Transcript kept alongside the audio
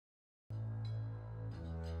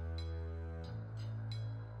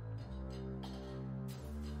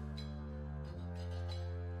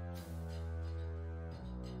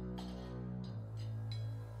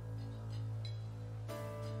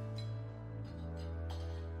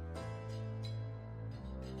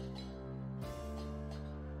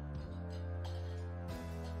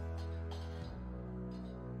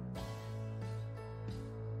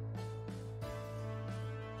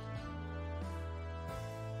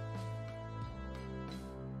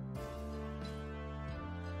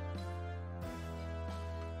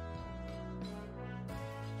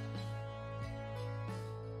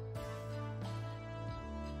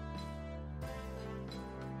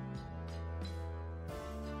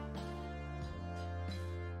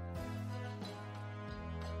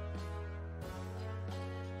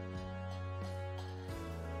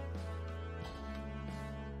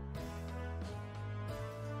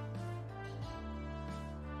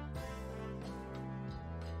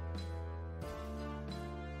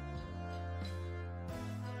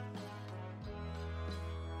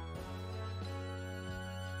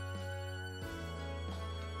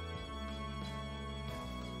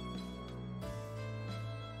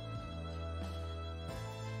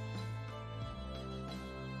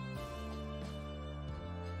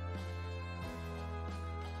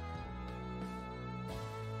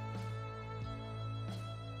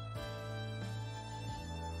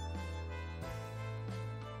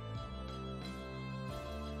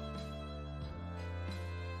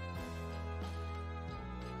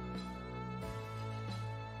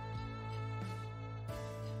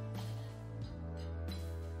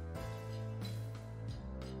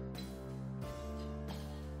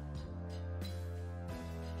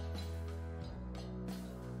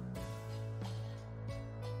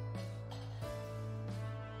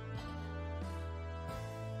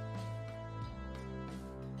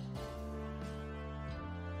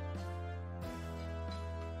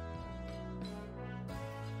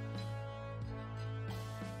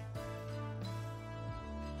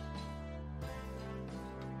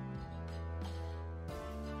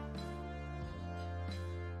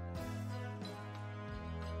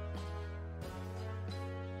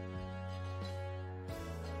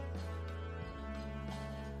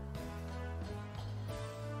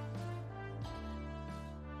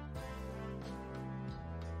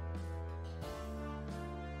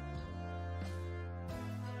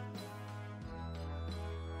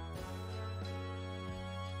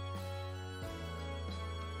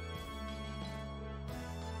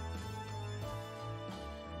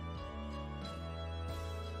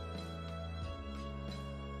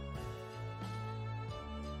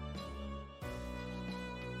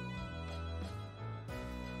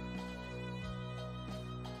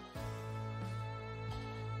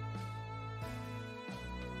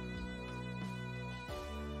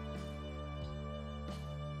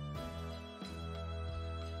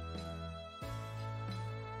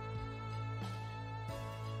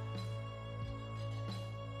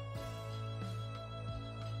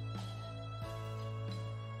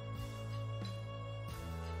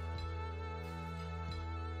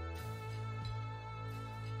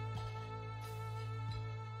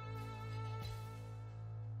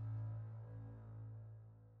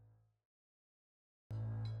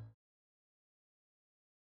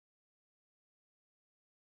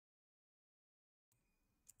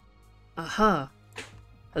Aha!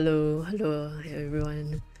 Hello, hello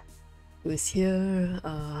everyone who's here.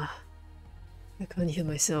 I can't hear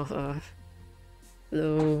myself.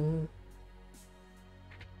 Hello.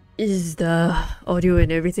 Is the audio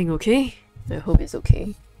and everything okay? I hope it's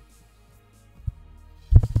okay.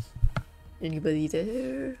 Anybody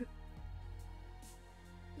there?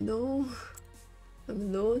 No? I'm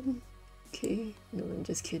alone? Okay, no, I'm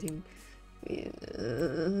just kidding. Wait,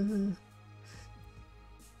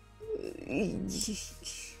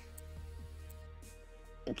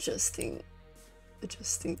 adjusting.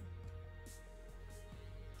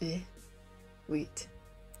 Wait.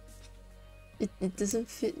 It doesn't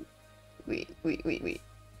fit. Wait.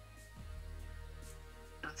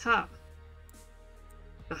 Aha!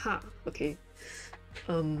 Okay.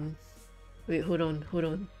 Wait, hold on.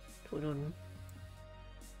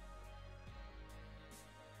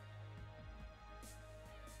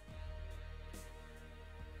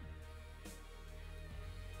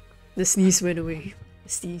 The sneeze went away.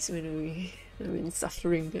 I'm in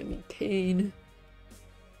suffering, I'm in pain.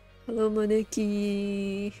 Hello,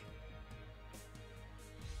 Maneki.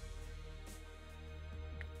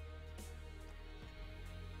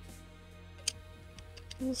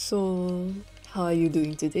 So, how are you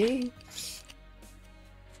doing today?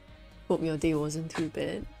 Hope your day wasn't too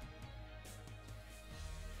bad.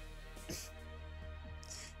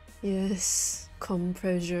 Yes,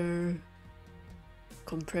 ComPressure.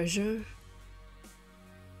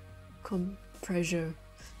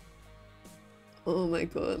 Oh my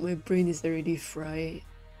god, my brain is already fried.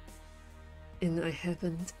 And I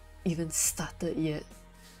haven't even started yet.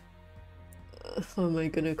 How am I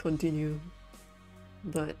gonna continue?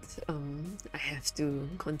 But I have to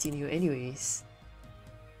continue anyways.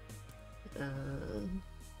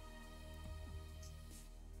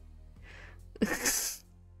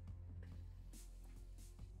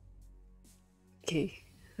 Okay,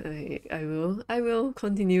 I will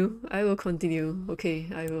continue. Okay,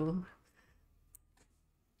 I will.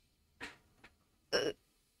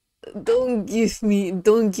 Don't give me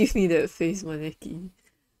that face, Maneki.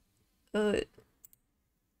 What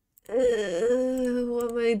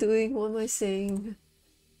am I doing? What am I saying?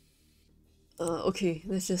 Okay,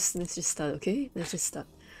 let's just start, okay? Let's just start.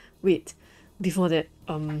 Wait, before that,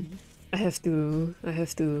 I have to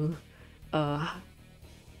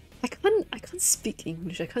I can't speak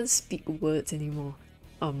English, I can't speak words anymore.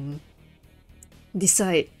 I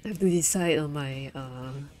have to decide on my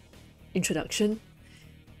introduction.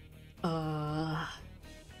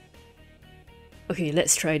 Okay,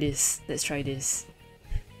 let's try this.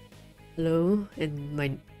 Hello, and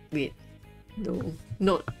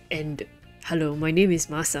hello, my name is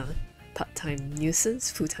Masa, part-time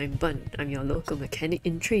nuisance, full-time bun. I'm your local mechanic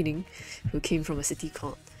in training who came from a city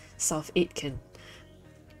called South Aitken,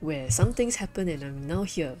 where some things happen and I'm now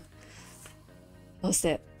here. How's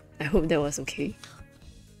that? I hope that was okay.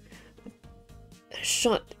 A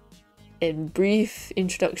short and brief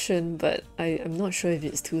introduction, but I'm not sure if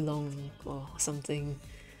it's too long or something.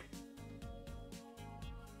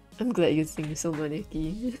 I'm glad you think so,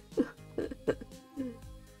 Maneki.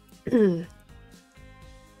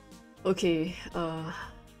 Okay,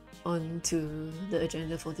 on to the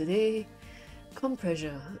agenda for today.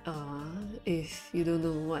 ComPressure. If you don't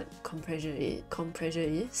know what ComPressure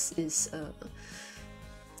is, it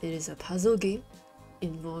is a puzzle game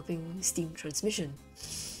involving steam transmission.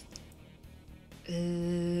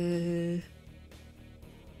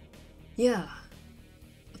 Yeah,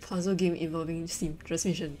 a puzzle game involving steam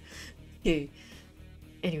transmission. Okay.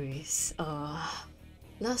 Anyways,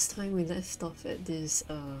 last time we left off at this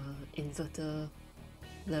inverter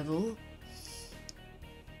level,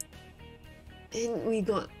 and we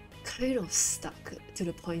got kind of stuck to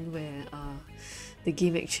the point where the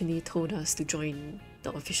game actually told us to join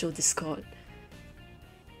the official Discord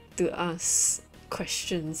to ask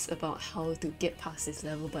questions about how to get past this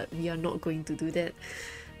level, but we are not going to do that,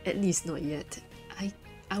 at least not yet.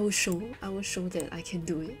 I will show that I can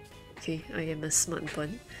do it. Okay, I am a smart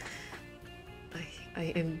bun.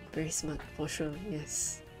 I am very smart for sure,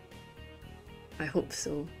 yes. I hope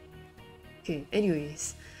so. Okay,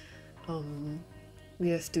 anyways, we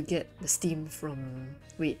have to get the steam from...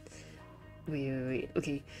 Wait.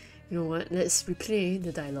 Okay, you know what? Let's replay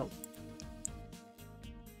the dialogue.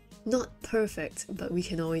 Not perfect, but we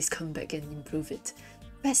can always come back and improve it.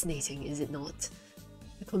 Fascinating, is it not?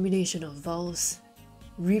 A combination of valves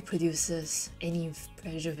reproduces any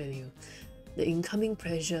pressure value. The incoming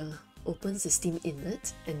pressure opens the steam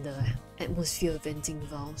inlet and the atmosphere venting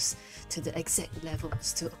valves to the exact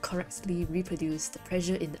levels to correctly reproduce the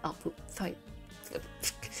pressure in the output pipe.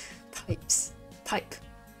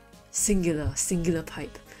 singular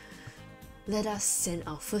pipe. Let us send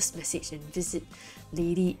our first message and visit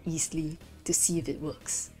Lady Easley to see if it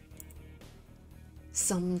works.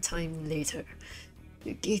 Sometime later,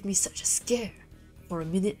 it gave me such a scare. For a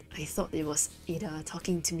minute, I thought it was Ada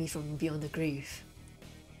talking to me from beyond the grave.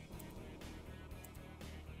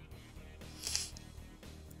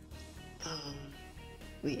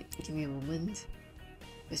 Wait, give me a moment.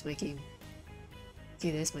 Where's my game?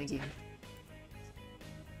 Okay, there's my game.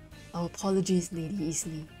 Our apologies, Lady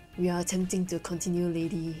Easley. We are attempting to continue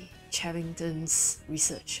Lady Charrington's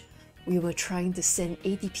research. We were trying to send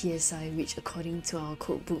 80 PSI, which according to our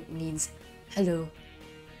codebook means hello.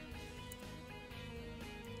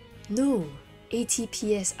 No, 80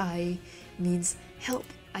 PSI means help,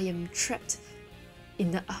 I am trapped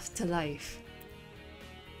in the afterlife.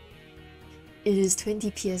 It is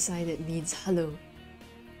 20 PSI that means hello.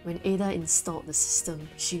 When Ada installed the system,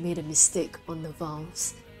 she made a mistake on the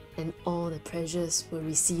valves and all the pressures were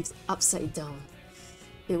received upside down.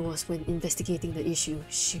 It was when investigating the issue,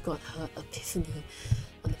 she got her epiphany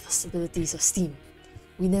on the possibilities of steam.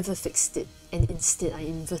 We never fixed it, and instead I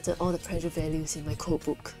inverted all the pressure values in my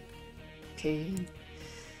codebook. Okay,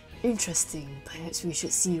 interesting. Perhaps we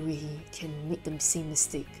should see if we can make the same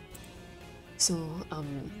mistake. So,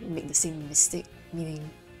 make the same mistake, meaning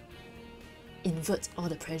invert all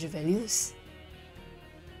the pressure values.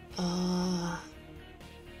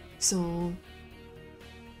 So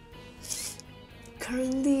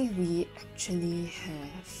currently we actually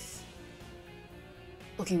have,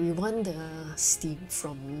 okay, we want the steam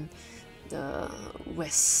from the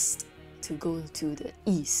west to go to the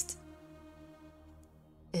east,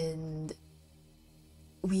 and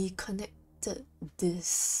we connected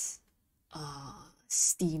this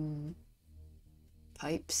steam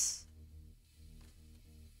pipes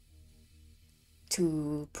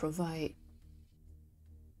to provide,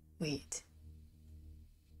 wait,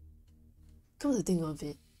 come to think of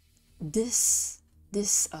it, this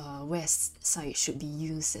west side should be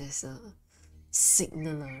used as a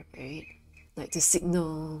signaler, right? Like to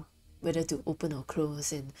signal whether to open or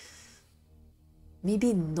close, and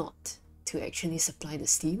maybe not to actually supply the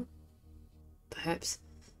steam, perhaps.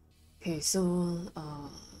 Okay, so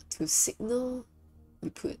to signal, you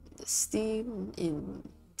put the steam in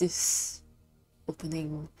this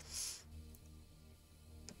opening.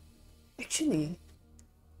 Actually,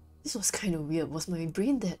 this was kind of weird. Was my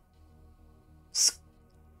brain that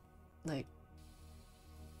like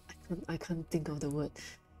I can't think of the word,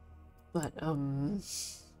 but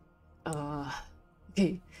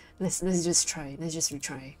okay, let's just try. Let's just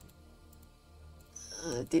retry.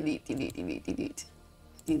 Delete.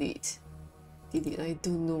 I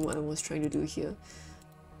don't know what I was trying to do here.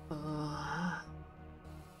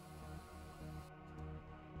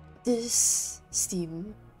 This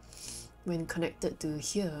steam, when connected to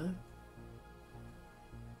here,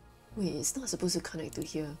 wait, it's not supposed to connect to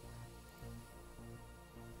here.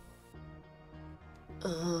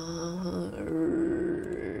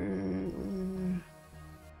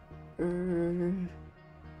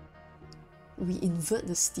 We invert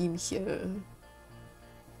the steam here.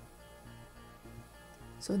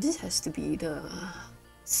 So this has to be the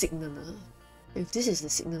signaler. If this is the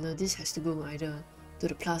signaler, this has to go either to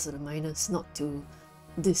the plus or the minus, not to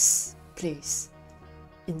this place.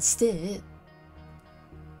 Instead,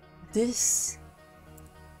 this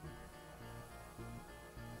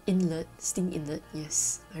inlet, steam inlet,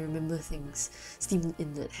 yes, I remember things. Steam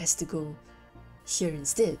inlet has to go here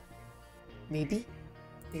instead. Maybe?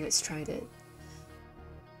 Okay, let's try that.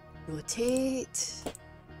 Rotate.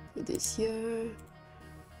 Put this here.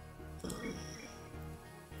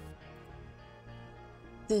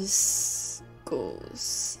 This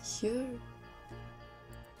goes here.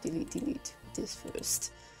 Delete this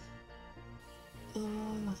first.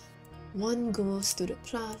 One goes to the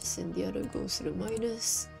plus and the other goes to the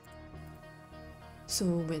minus. So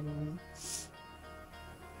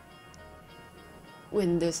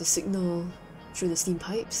when there's a signal through the steam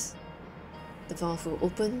pipes, the valve will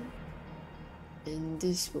open and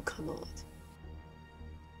this will come out.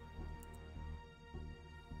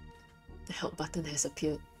 The help button has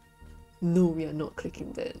appeared. No, we are not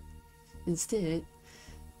clicking that. Instead,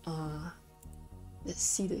 let's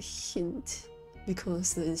see the hint,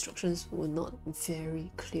 because the instructions were not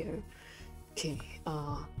very clear. Okay,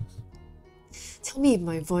 tell me if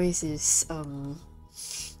my voice is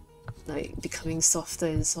like becoming softer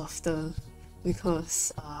and softer,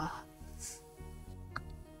 because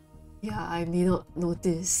yeah, I may not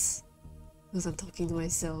notice because I'm talking to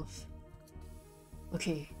myself.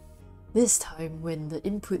 Okay, this time when the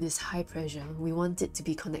input is high pressure, we want it to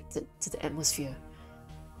be connected to the atmosphere.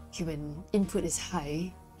 Okay, when input is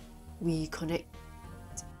high, we connect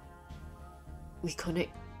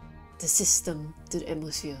the system to the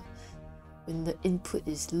atmosphere. When the input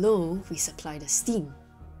is low, we supply the steam.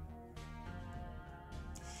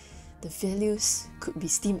 The values could be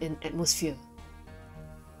steam and atmosphere.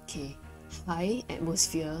 Okay, high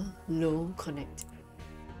atmosphere, low connect.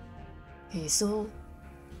 Okay, so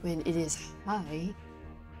when it is high,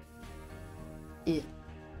 it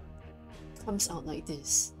comes out like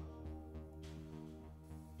this.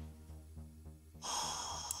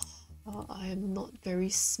 Oh, I am not very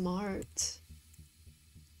smart.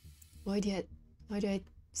 Why did I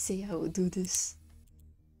say I would do this?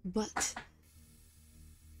 But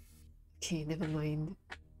okay, never mind.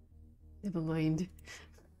 Never mind.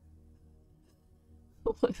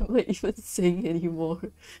 What am I even saying anymore?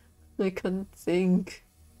 I can't think.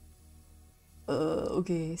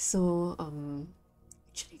 Okay, so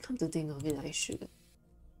actually, come to think of it, I should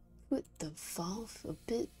put the valve a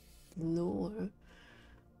bit lower.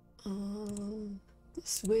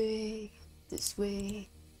 This way, this way.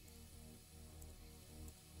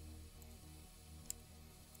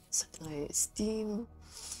 Supply steam.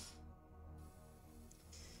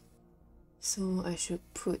 So I should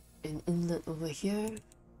put an inlet over here.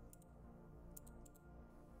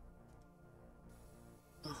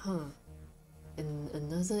 And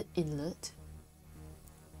another inlet.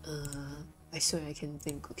 I swear I can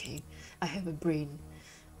think, okay. I have a brain.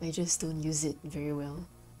 I just don't use it very well.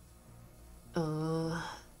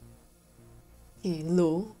 Okay,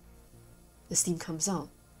 low. The steam comes out.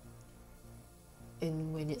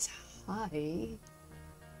 And when it's high,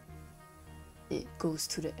 it goes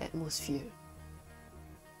to the atmosphere.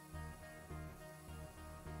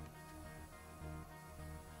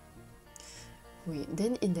 Wait,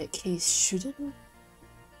 then in that case, shouldn't...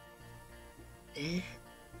 I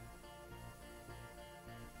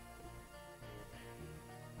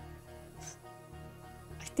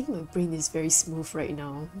think my brain is very smooth right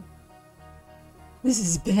now. This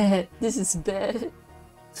is bad. This is bad.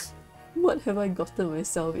 What have I gotten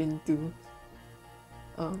myself into?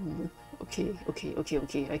 Okay.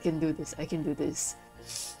 I can do this. I can do this.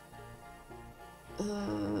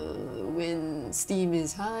 When steam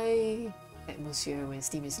is high, atmosphere. When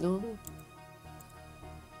steam is low,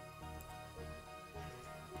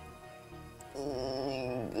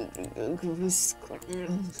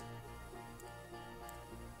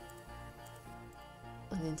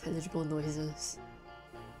 unintelligible noises.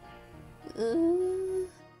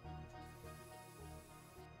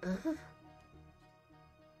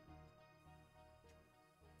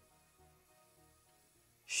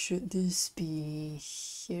 Should this be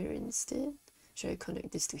here instead? Should I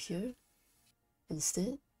connect this to here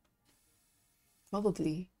instead?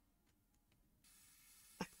 Probably.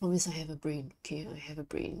 I promise I have a brain. Okay, I have a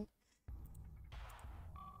brain.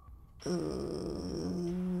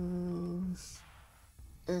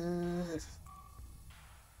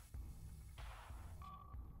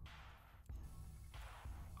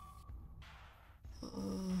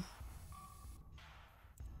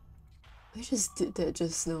 I just did that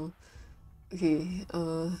just now. Okay,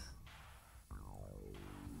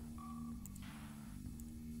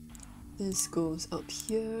 this goes up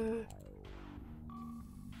here.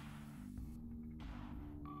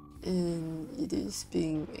 And it is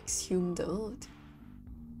being exhumed out.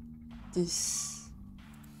 This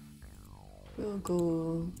will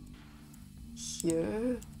go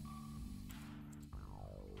here.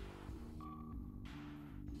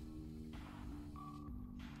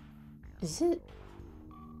 Is it?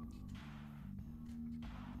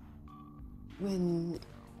 When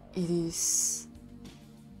it is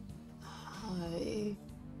high,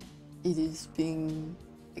 it is being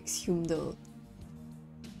exhumed out.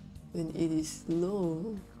 When it is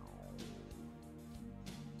low...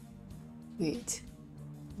 Wait.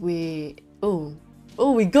 Oh,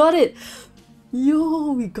 we got it!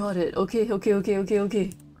 Yo, we got it.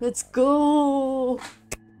 Okay. Let's go!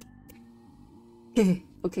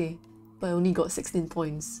 Okay. But I only got 16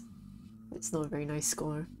 points. That's not a very nice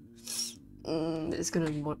score. That's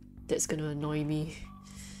gonna annoy me.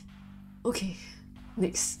 Okay.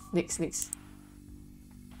 Next.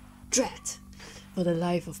 Drat! For the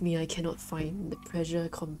life of me, I cannot find the pressure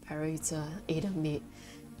comparator Ada made.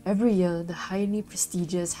 Every year, the highly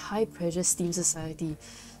prestigious High Pressure Steam Society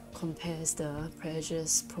compares the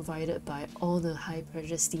pressures provided by all the high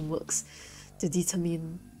pressure steam works to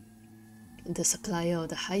determine the supplier of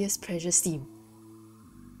the highest pressure steam.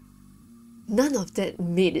 None of that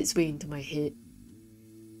made its way into my head.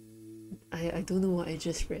 I don't know what I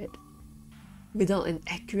just read. Without an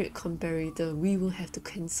accurate comparator, we will have to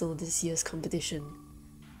cancel this year's competition.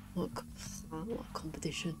 What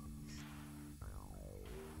competition?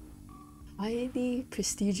 Highly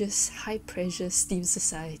prestigious, high-pressure STEAM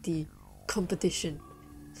Society competition.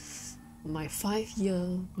 My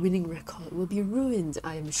 5-year winning record will be ruined.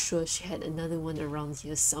 I am sure she had another one around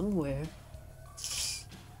here somewhere.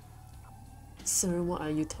 Sir, what are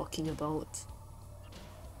you talking about?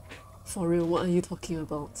 For real, what are you talking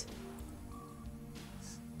about?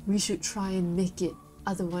 We should try and make it,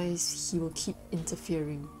 otherwise he will keep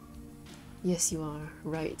interfering. Yes, you are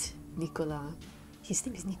right, Nicola. His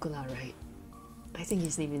name is Nicola, right? I think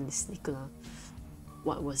his name is Nicola.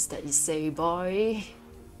 What was that you say, boy?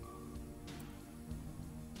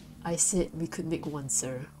 I said we could make one,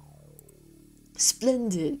 sir.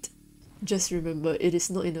 Splendid! Just remember, it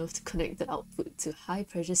is not enough to connect the output to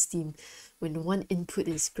high-pressure steam when one input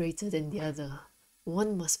is greater than the other.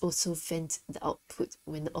 One must also vent the output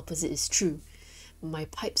when the opposite is true. My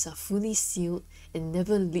pipes are fully sealed and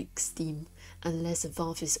never leak steam unless a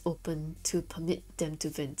valve is open to permit them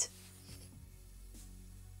to vent.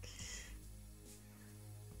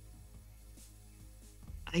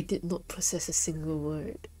 I did not process a single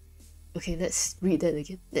word. Okay, let's read that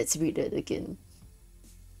again.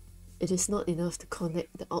 It is not enough to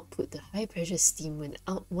connect the output to high pressure steam when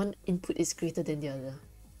one input is greater than the other.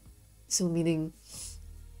 So meaning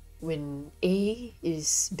when A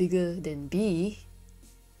is bigger than B,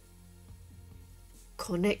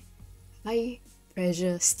 connect high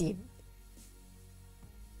pressure steam.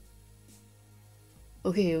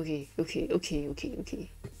 Okay. I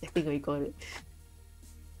think I got it.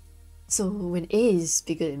 So when A is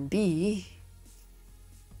bigger than B,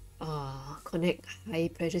 connect high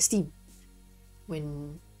pressure steam.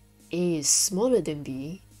 When A is smaller than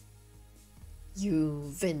B, you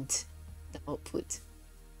vent the output.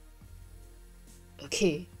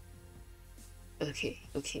 Okay.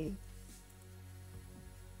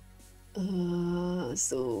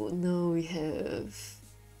 So now we have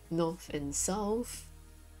north and south.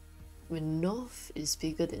 When north is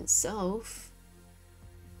bigger than south,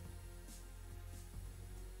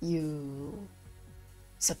 you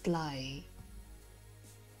supply.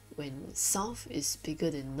 When south is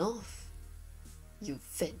bigger than north, you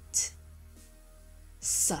vent.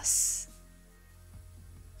 Sus.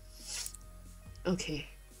 Okay.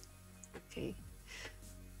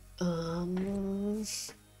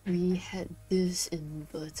 We had this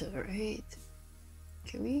inverter, right?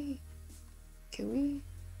 Can we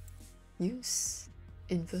use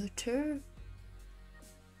inverter?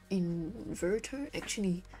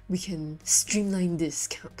 Actually, we can streamline this,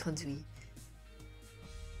 can't we?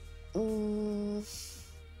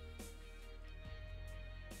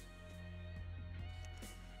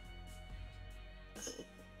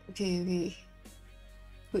 Okay.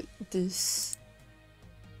 Put this.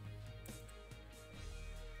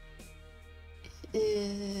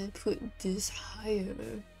 Put this higher.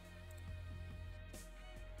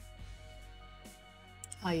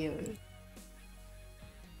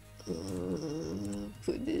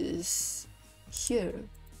 Put this here.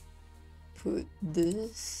 Put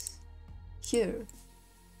this here.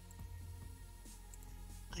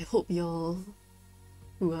 I hope y'all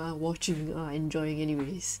who are watching are enjoying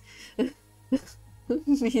anyways.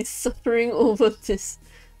 Me suffering over this.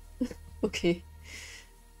 Okay.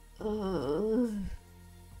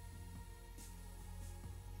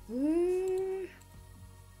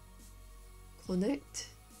 Connect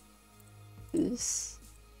this.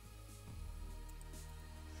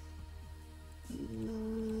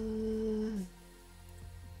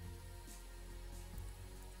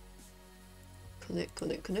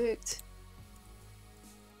 Connect.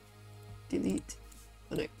 Delete.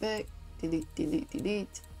 Connect back.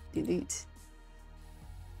 Delete.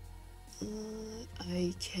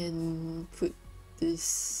 I can put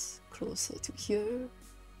this closer to here.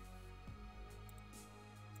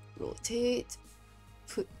 Rotate.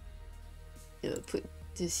 Put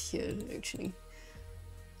this here actually.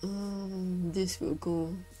 This will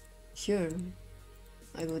go here.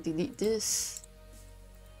 I will delete this.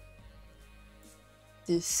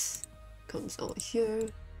 This comes out here.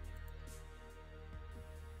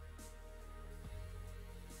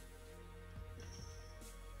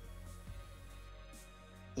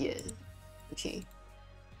 Yeah, okay.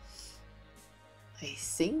 I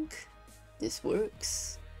think this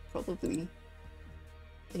works, probably.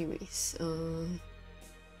 Anyways,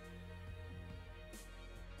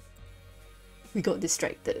 we got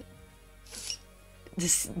distracted.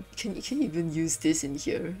 Can you even use this in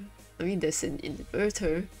here? I mean, there's an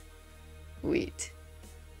inverter. Wait,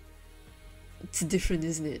 it's different,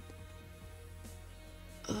 isn't it?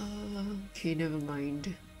 Okay, never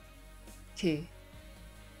mind. Okay,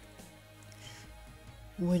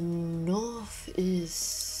 when north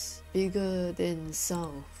is bigger than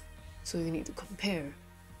south, so you need to compare.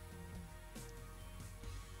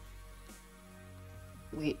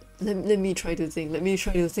 Wait, let me try to think. Okay,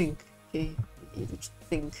 I need to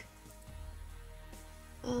think.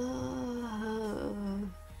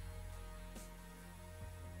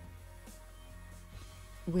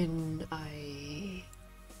 When I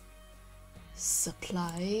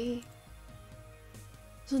supply,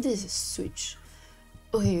 so this is switch.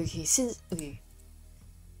 Okay,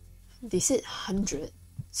 they said 100,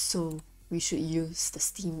 so we should use the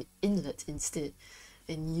steam inlet instead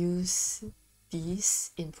and use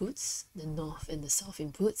these inputs, the north and the south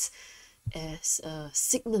inputs, as a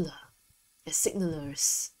signaler, as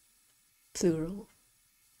signalers, plural.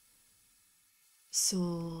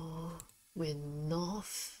 So when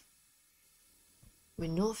north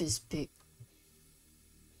is big,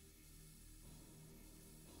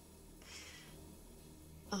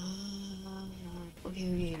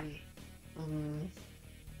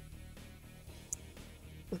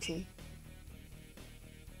 okay.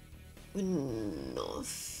 When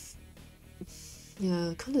north,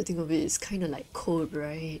 yeah, come to think of it, it's kind of like code,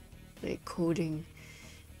 right? Like coding.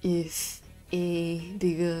 If A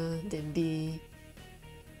bigger than B,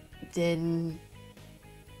 then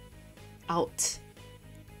out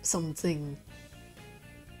something.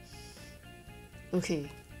 Okay.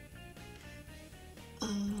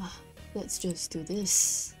 Let's just do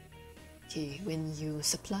this. Okay, when you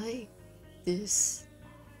supply this,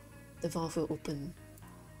 the valve will open.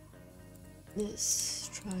 Let's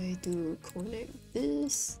try to connect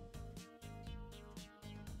this.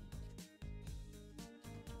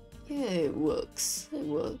 Yeah, it works.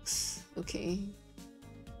 Okay.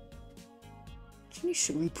 Actually,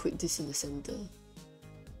 should we put this in the center?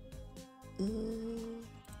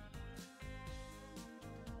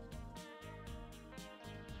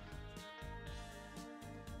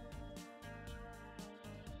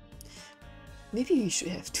 Maybe we should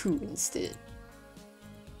have 2 instead.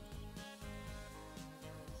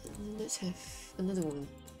 Let's have another one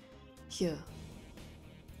here.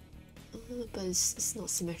 But it's not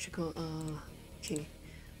symmetrical. Okay,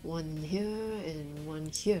 1 here and 1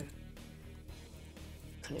 here.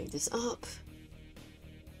 Connect this up.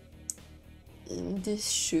 And this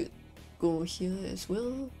should go here as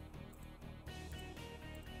well.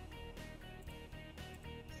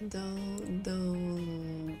 Down,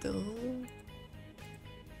 down, down.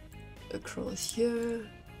 Across here.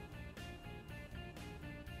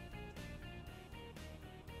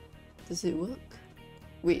 Does it work?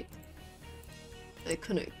 Wait, I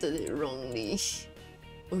connected it wrongly.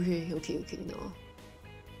 Okay, now.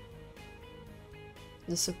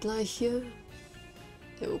 The supply here,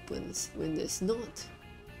 it opens. When there's not.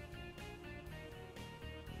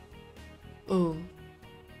 Oh.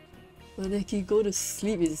 Maneki, go to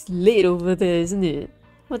sleep. It's late over there, isn't it?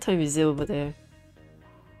 What time is it over there?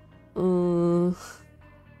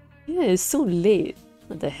 Yeah, it's so late.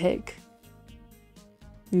 What the heck?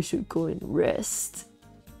 You should go and rest.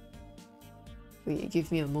 Wait,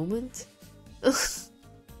 give me a moment.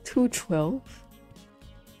 2:12.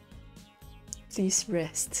 Please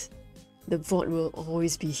rest. The VOD will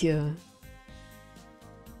always be here.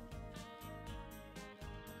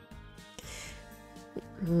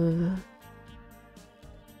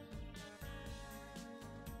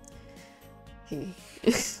 Hey,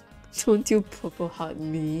 don't you purple heart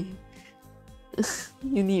me.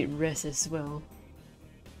 You need rest as well.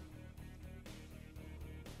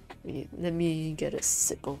 Wait, let me get a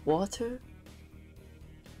sip of water.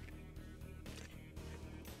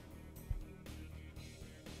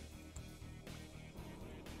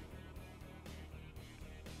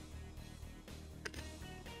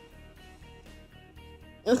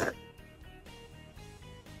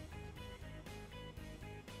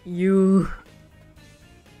 You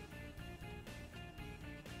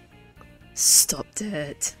stop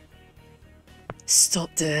that.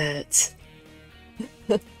 Stop that.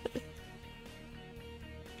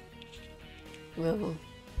 Well,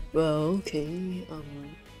 okay.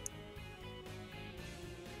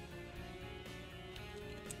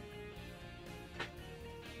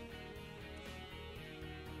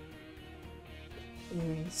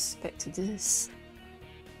 Back to this.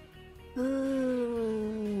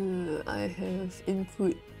 I have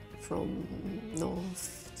input from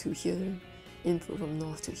north to here, input from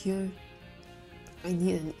north to here. I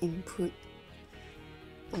need an input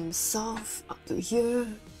from south up to here.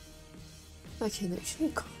 I can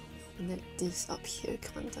actually connect this up here,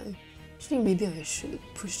 can't I? Actually, maybe I should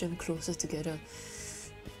push them closer together.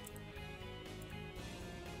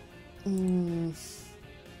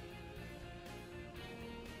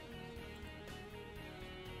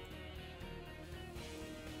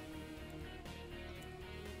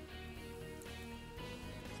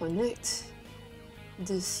 connect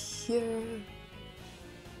this here.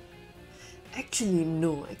 Actually,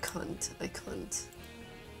 no, I can't.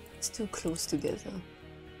 It's too close together.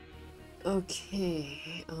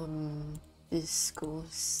 Okay, this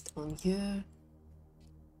goes down here.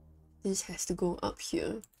 This has to go up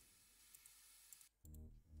here.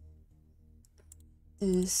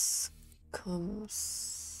 This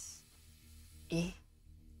comes... Eh?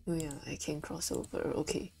 Oh yeah, I can cross over,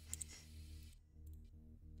 okay.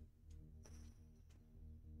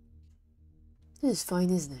 This is fine,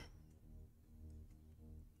 isn't it?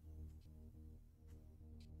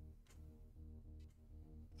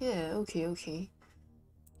 Yeah, okay.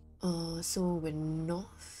 So when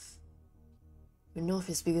north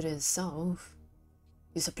is bigger than south,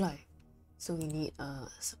 you supply. So we need a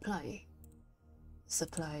supply.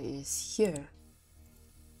 Supply is here.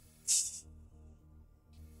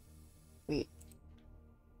 Wait.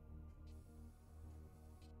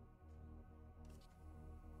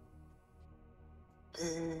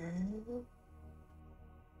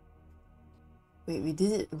 Wait, we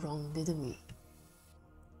did it wrong, didn't we?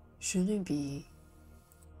 Shouldn't it be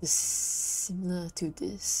similar to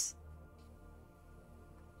this?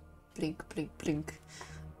 Blink.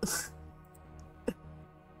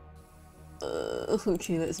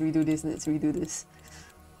 Okay, let's redo this.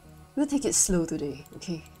 We'll take it slow today,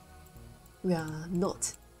 okay? We are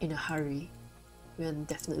not in a hurry. We are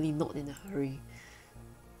definitely not in a hurry.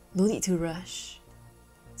 No need to rush.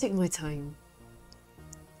 Take my time.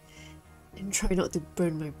 And try not to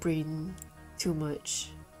burn my brain too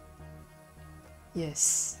much.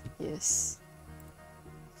 Yes.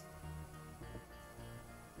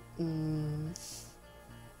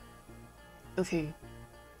 Okay.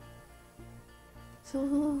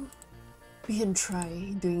 So we can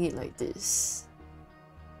try doing it like this.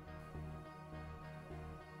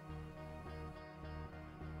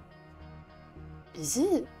 Is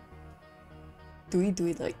it? Do we do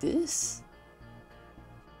it like this?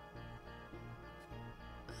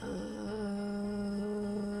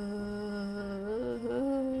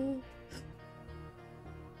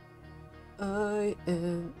 I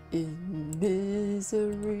am in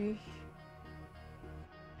misery.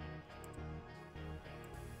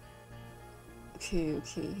 Okay.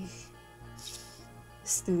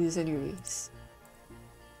 Let's do this anyways.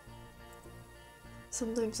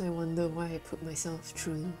 Sometimes I wonder why I put myself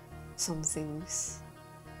through some things.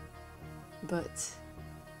 But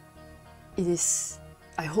it is,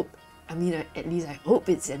 at least I hope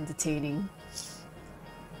it's entertaining.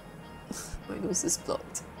 My nose is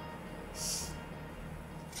blocked.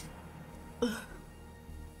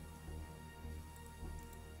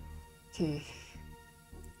 Okay.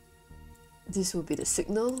 This will be the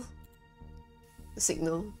signal. The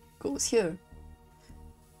signal goes here.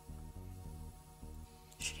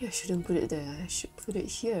 Actually, I shouldn't put it there. I should put it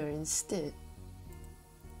here instead.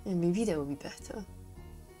 And maybe that will be better.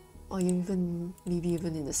 Or maybe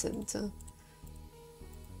even in the center.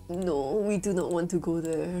 No, we do not want to go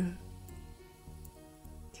there.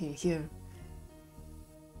 Okay, here.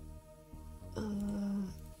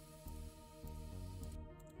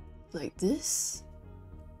 Like this.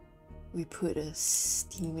 We put a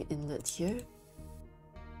steam inlet here.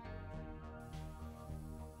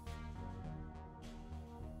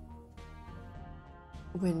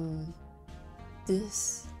 When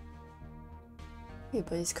this... Wait,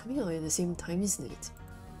 but it's coming out at the same time, isn't it?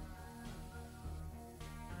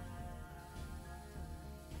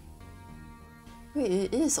 Wait,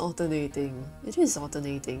 it is alternating.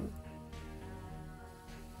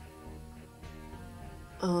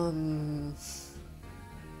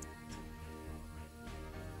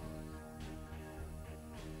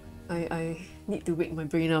 I need to wake my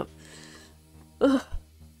brain up. Ugh.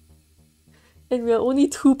 And we're only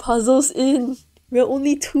two puzzles in.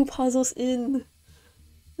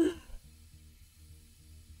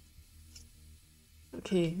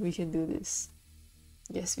 Okay, we can do this.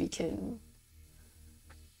 Yes, we can.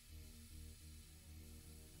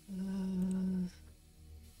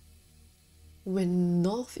 When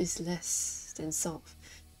north is less than south,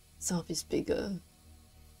 south is bigger,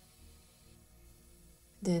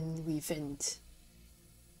 then we vent.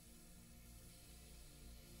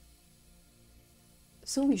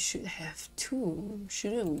 So we should have two,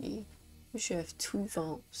 shouldn't we? We should have two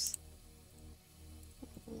valves.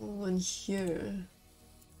 One here.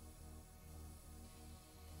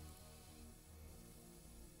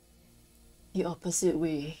 The opposite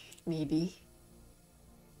way, maybe.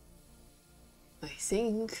 I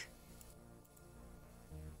think.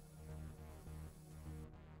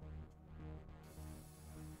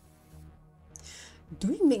 Do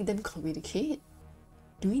we make them communicate?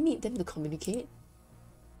 Do we need them to communicate?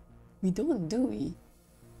 We don't, do we?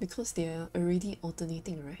 Because they are already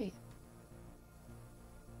alternating, right?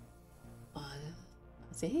 Are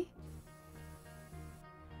they?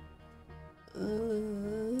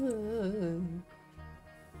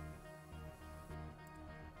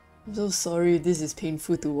 I'm so sorry, this is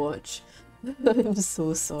painful to watch. I'm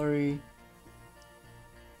so sorry.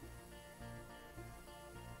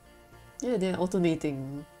 Yeah, they're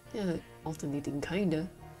alternating. Yeah, alternating kinda.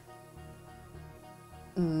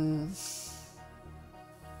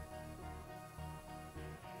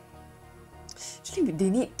 Actually, they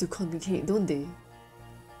need to communicate, don't they?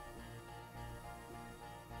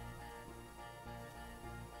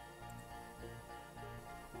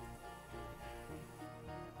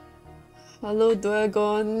 Hello,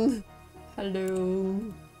 Dragon.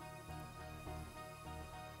 Hello.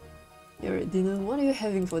 You're at dinner? What are you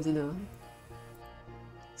having for dinner?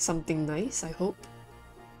 Something nice, I hope.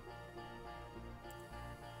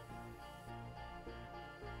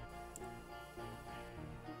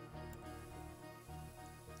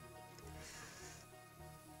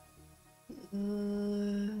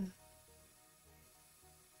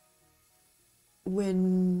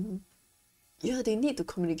 When... Yeah, they need to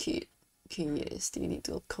communicate. Okay, yes, they need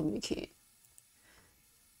to communicate.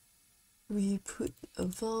 We put a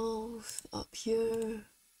valve up here.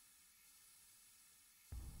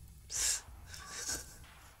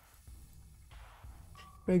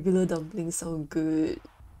 Regular dumplings sound good.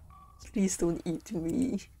 Please don't eat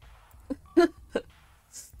me.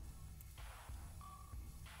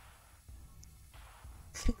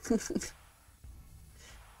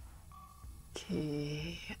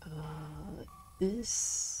 Okay,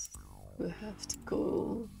 this will have to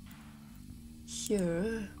go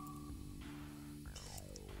here.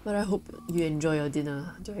 But I hope you enjoy your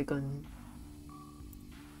dinner, Dragon.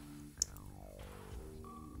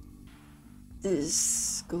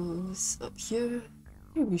 This goes up here.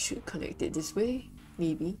 Maybe we should connect it this way.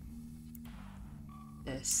 Maybe.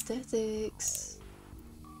 Aesthetics.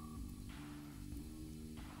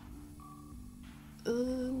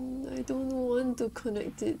 I don't want to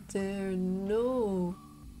connect it there. No.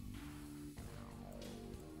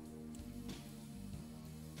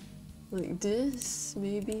 Like this,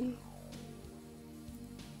 maybe.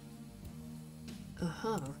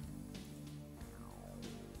 Aha.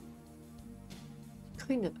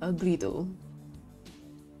 Kinda ugly though.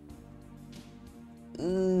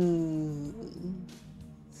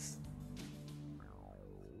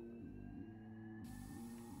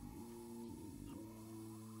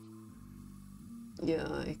 Yeah,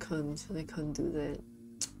 I can't do that.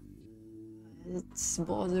 It's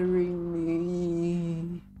bothering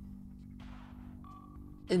me.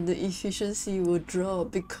 And the efficiency will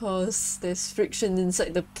drop because there's friction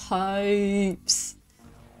inside the pipes.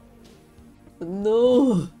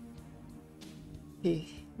 No! Okay,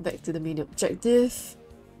 back to the main objective.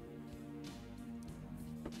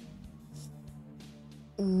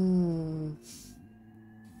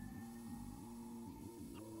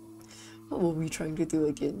 What were we trying to do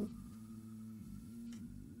again?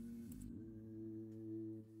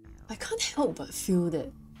 I can't help but feel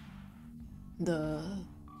that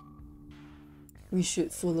we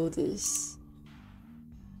should follow this,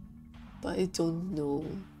 but I don't know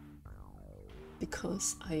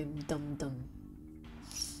because I am dumb.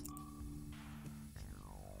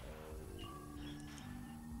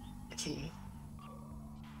 Okay.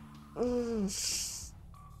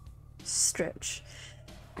 Stretch.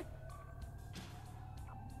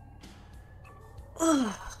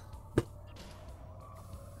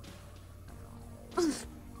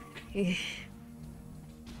 Okay.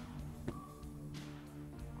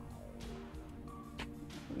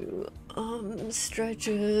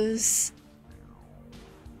 Stretches.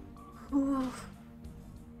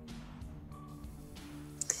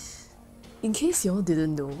 In case y'all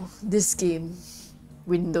didn't know, this game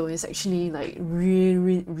window is actually like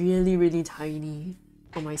really tiny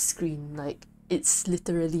on my screen. Like it's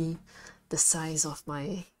literally the size of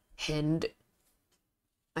my hand.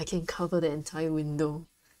 I can cover the entire window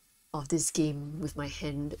of this game with my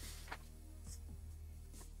hand.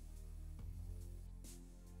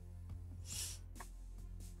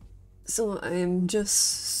 So I'm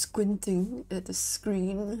just squinting at the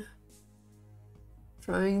screen,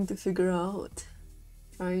 trying to figure out,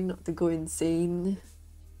 trying not to go insane.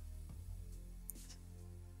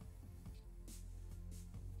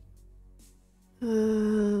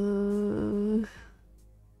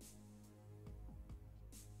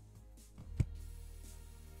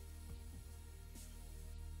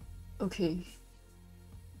 Okay,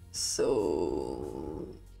 so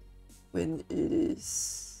when it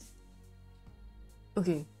is...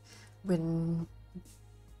 Okay, when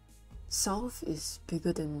south is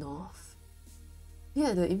bigger than north,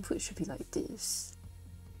 yeah, the input should be like this.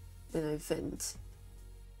 Then I vent.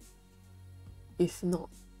 If not,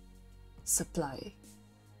 supply.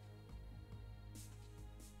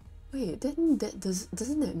 Wait, then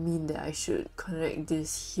doesn't that mean that I should connect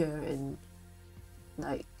this here and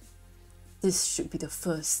like this should be the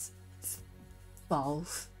first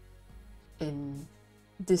valve and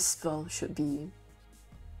this valve should be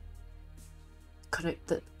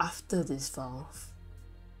connected after this valve?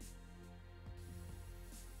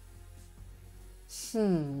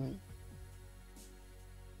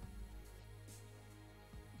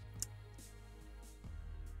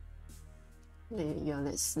 Yeah,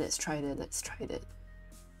 let's try that. Let's try that.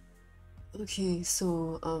 Okay,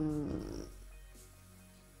 so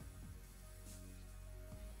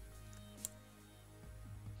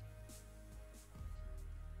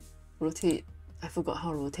rotate. I forgot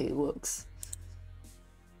how rotate works.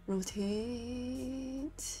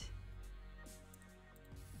 Rotate.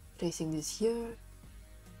 Placing this here.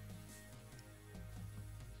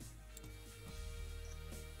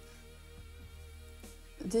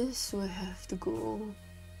 This will have to go.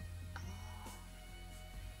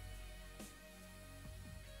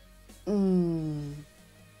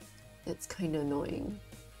 That's kind of annoying.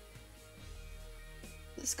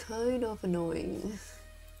 It's kind of annoying.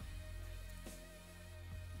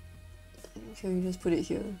 Can we just put it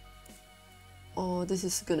here? Oh, this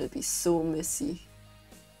is gonna be so messy.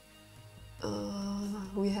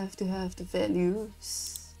 We have to have the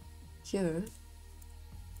values here.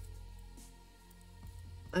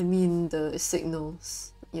 I mean the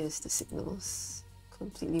signals. Yes, the signals.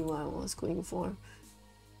 Completely what I was going for.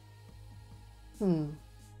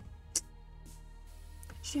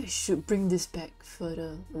 Actually, I should bring this back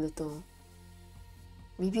further a little.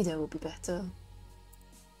 Maybe that will be better.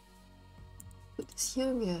 Put this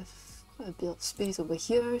here, we have quite a bit of space over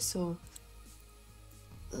here, so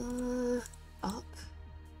up.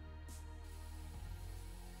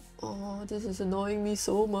 Oh, this is annoying me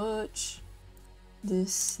so much.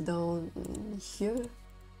 This down here.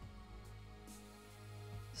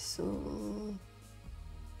 So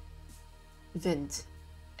vent,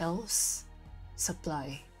 else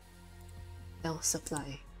supply, else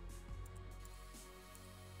supply,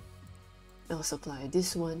 else supply.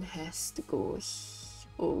 This one has to go.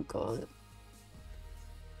 Oh god.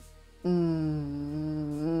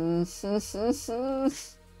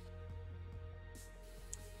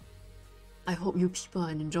 I hope you people are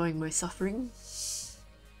enjoying my suffering.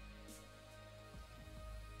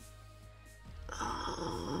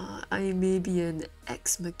 I may be an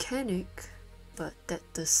ex-mechanic, but that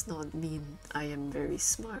does not mean I am very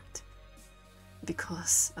smart,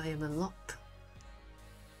 because I am a lop.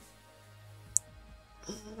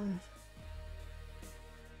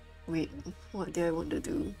 Wait, what do I want to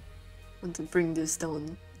do? I want to bring this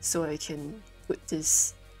down so I can put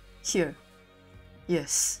this here.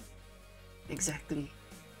 Yes, exactly.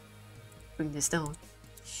 Bring this down.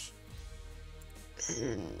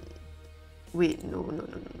 And wait, no.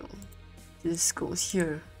 This goes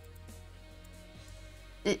here.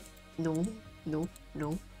 No.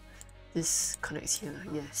 This connects here,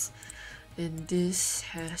 yes. And this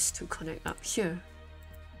has to connect up here.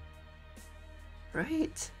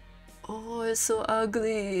 Right? Oh, it's so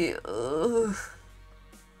ugly. Ugh.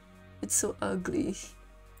 It's so ugly.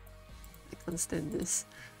 I can't stand this.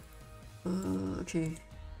 Okay.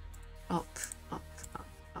 Up.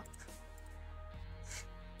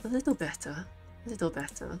 A little better.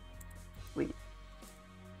 Wait.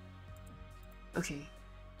 Okay.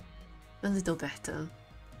 A little better.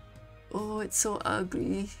 Oh, it's so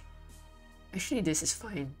ugly. Actually, this is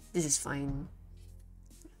fine.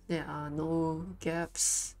 There are no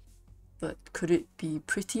gaps. But could it be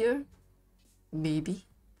prettier? Maybe.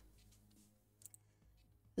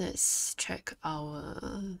 Let's check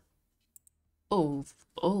our... Oh,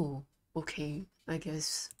 okay. I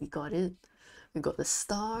guess we got it. We got the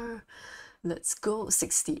star. Let's go.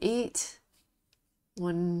 68.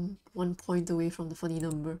 One point away from the funny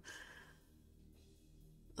number.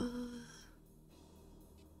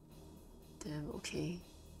 Damn, okay.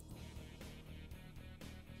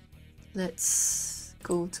 Let's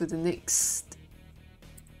go to the next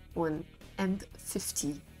one. Amp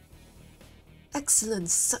 50. Excellent,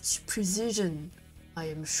 such precision. I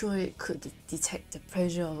am sure it could detect the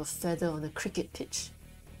pressure of a feather on a cricket pitch.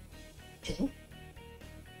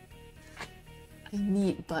 I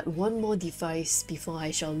need but one more device before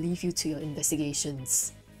I shall leave you to your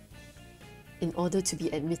investigations. In order to be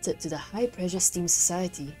admitted to the High Pressure Steam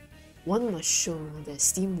Society, One must show that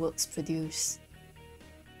steamworks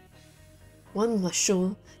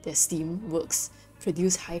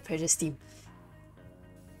produce high pressure steam.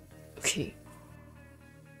 Okay.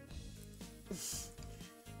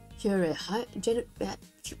 Here at high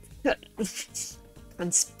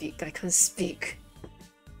I can't speak.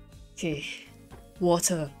 Okay.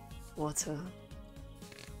 Water.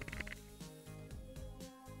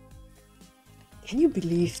 Can you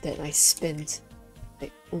believe that I spent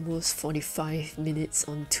like almost 45 minutes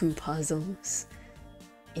on 2 puzzles?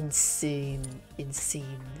 Insane.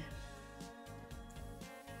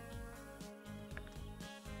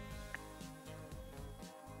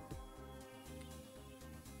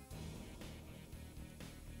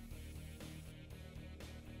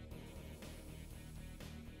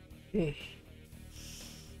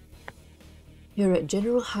 Here at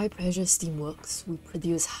General High Pressure Steamworks, we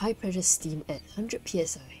produce high pressure steam at 100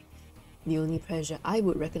 psi. The only pressure I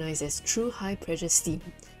would recognize as true high pressure steam.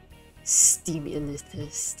 Steam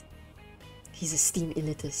elitist. He's a steam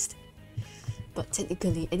elitist. But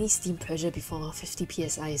technically, any steam pressure before 50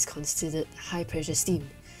 psi is considered high pressure steam.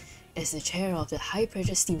 As the chair of the High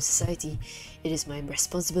Pressure Steam Society, it is my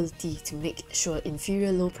responsibility to make sure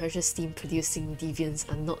inferior low pressure steam producing deviants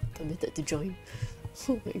are not permitted to join.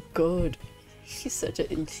 Oh my god, he's such an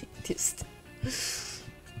elitist.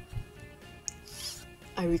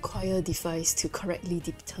 I require a device to correctly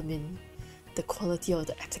determine the quality of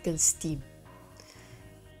the applicant's steam.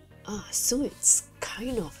 So it's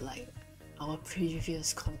kind of like our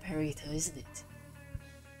previous comparator, isn't it?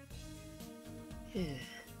 Yeah.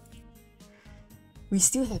 We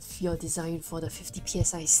still have your design for the 50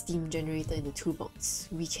 psi steam generator in the toolbox.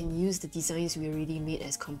 We can use the designs we already made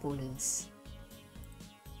as components.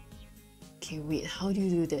 Okay, wait, how do you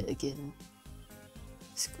do that again?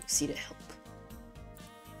 Let's go see the help.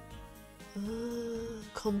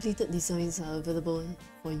 Completed designs are available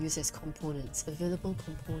for use as components. Available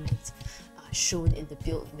components are shown in the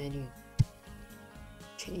build menu.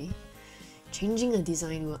 Okay. Changing a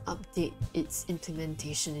design will update its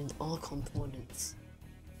implementation in all components.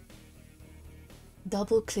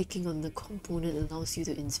 Double-clicking on the component allows you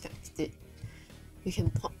to inspect it. You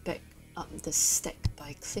can pop back up the stack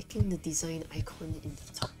by clicking the design icon in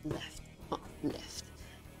the top left.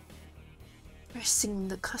 Pressing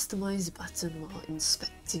the Customize button while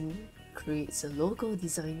inspecting creates a logo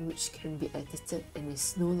design which can be edited and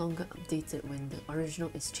is no longer updated when the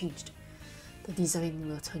original is changed. The design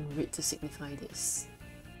will turn red to signify this.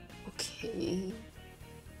 Okay.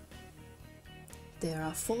 There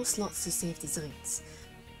are 4 slots to save designs.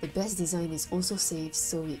 The best design is also saved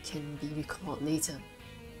so it can be recalled later.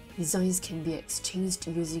 Designs can be exchanged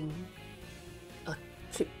using a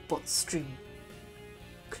clipboard string.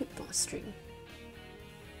 Clipboard string?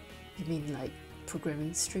 You mean like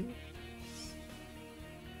programming string?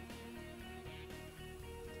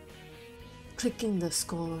 Clicking the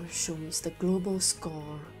score shows the global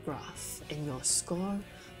score graph and your score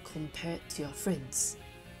compared to your friends.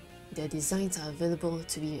 Their designs are available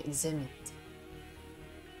to be examined.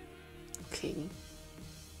 Okay.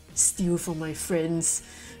 Steal from my friends.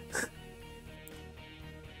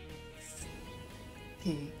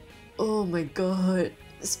 Okay. Oh my god.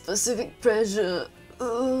 Specific pressure.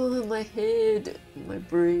 Oh, my head. My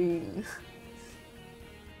brain.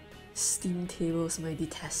 Steam tables, my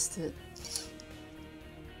detested.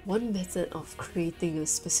 One method of creating a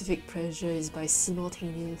specific pressure is by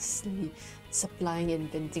simultaneously supplying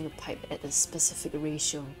and venting a pipe at a specific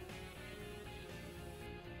ratio.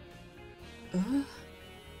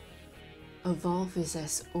 A valve is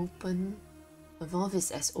as open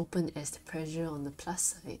as the pressure on the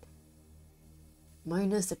plus side,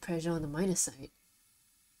 minus the pressure on the minus side.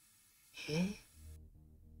 Eh?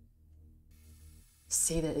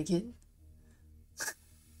 Say that again.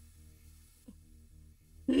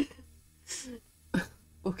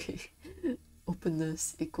 Okay.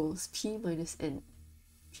 Openness equals P minus N.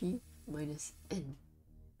 P minus N.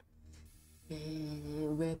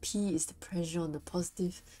 And where P is the pressure on the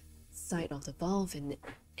positive side of the valve and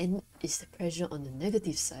N is the pressure on the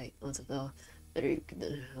negative side of the valve.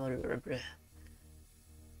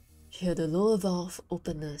 Here the lower valve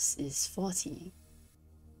openness is 40.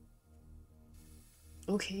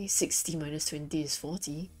 Okay, 60 minus 20 is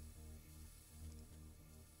 40.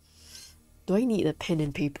 Do I need a pen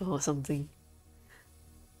and paper or something?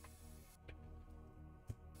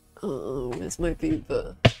 Oh, where's my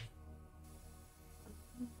paper?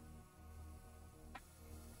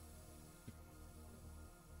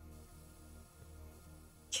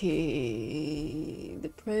 Okay, the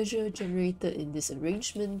pressure generated in this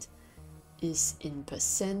arrangement is in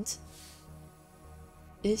percent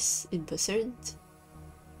is in percent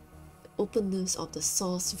the openness of the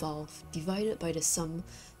source valve divided by the sum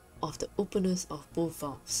of the openness of both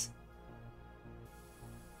valves.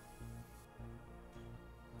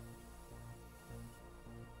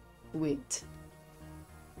 Wait,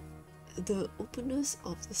 the openness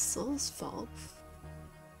of the source valve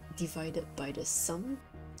divided by the sum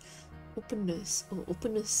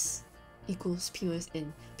openness equals P minus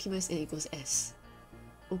N equals S.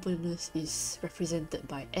 Openness is represented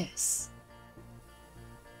by S.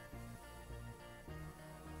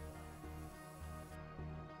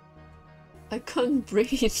 I can't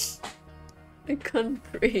brain. I can't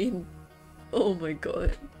brain. Oh my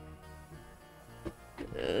god.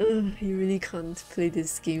 You really can't play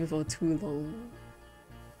this game for too long.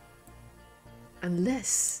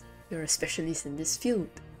 Unless you're a specialist in this field.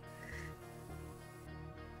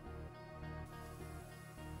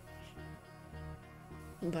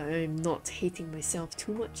 But I'm not hating myself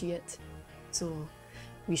too much yet, so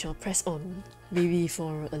we shall press on, maybe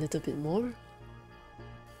for a little bit more.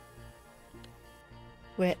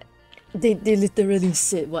 Where they literally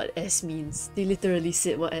said what S means. They literally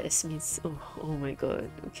said what S means. Oh my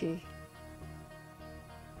god, okay.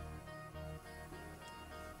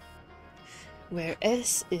 Where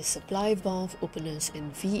S is supply valve openness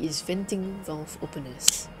and V is venting valve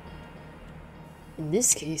openness. In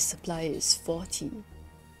this case, supply is 40.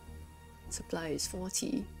 Supply is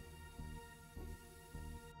 40.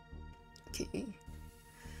 Okay.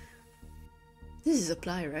 This is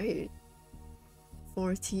supply, right?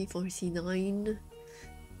 40, 49.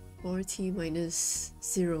 40 minus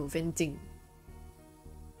 0, venting.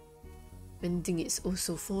 Venting is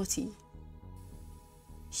also 40.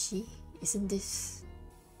 See? Isn't this...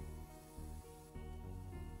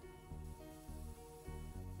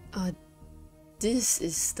 this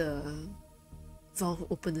is the valve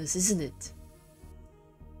openness, isn't it?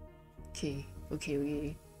 Okay.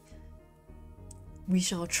 We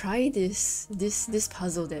shall try this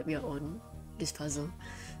puzzle that we are on. This puzzle.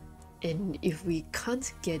 And if we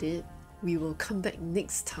can't get it, we will come back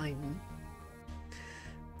next time.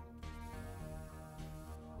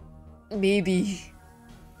 Maybe.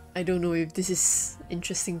 I don't know if this is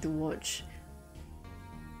interesting to watch.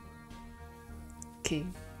 Okay.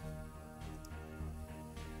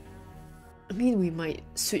 I mean, we might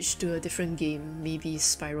switch to a different game, maybe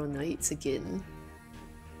Spiral Knights again.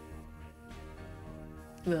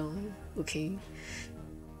 Well, okay.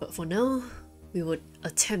 But for now, we will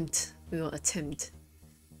attempt.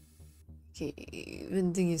 Okay,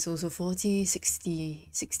 venting is also 40,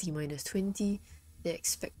 60 minus 20. The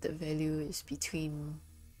expected value is between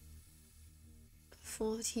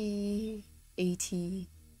 40, 80,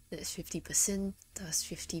 that's 50%, that's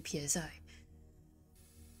 50 psi.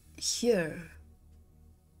 Here,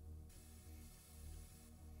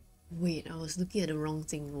 wait, I was looking at the wrong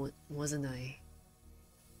thing, wasn't I?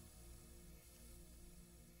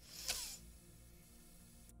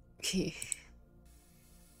 Okay,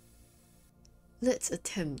 let's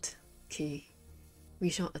attempt. Okay, we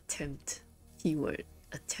shall attempt. Keyword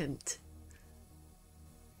attempt.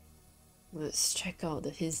 Let's check out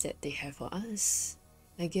the hints that they have for us.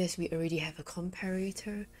 I guess we already have a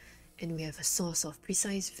comparator and we have a source of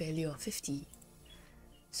precise value of 50.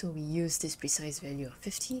 So we use this precise value of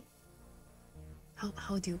 50.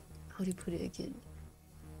 How do you put it again?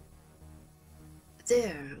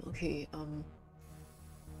 There, okay,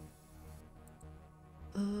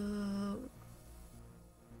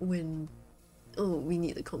 when we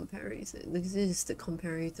need the comparison. This is the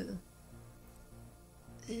comparator.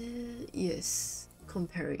 Yes,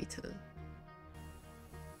 comparator.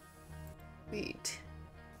 Wait,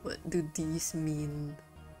 what do these mean?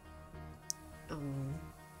 From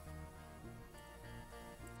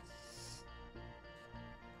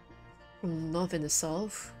north and the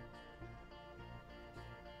south.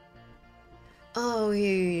 Oh,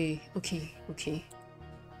 yeah. Okay.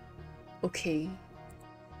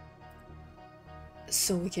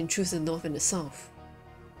 So we can choose the north and the south.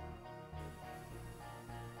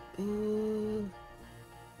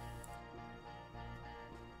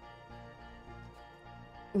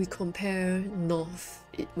 We compare north.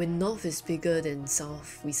 When north is bigger than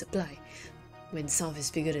south, we supply. When south is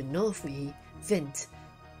bigger than north, we vent.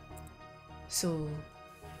 So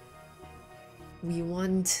we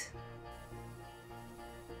want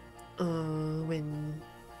when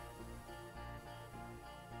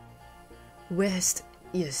west,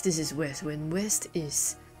 yes, this is west. When west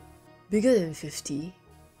is bigger than 50,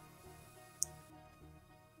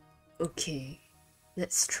 okay,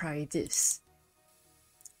 let's try this.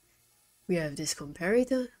 We have this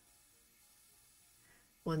comparator.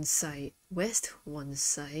 One side west one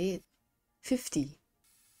side 50.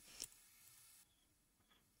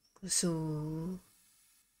 So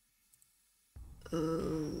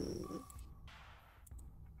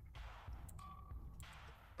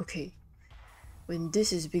okay, when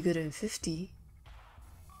this is bigger than 50,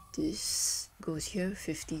 this goes here,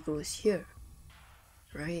 50 goes here,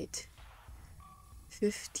 right?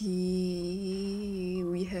 50,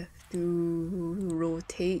 we have to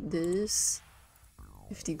rotate this.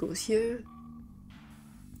 50 goes here,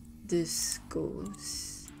 this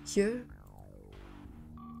goes here.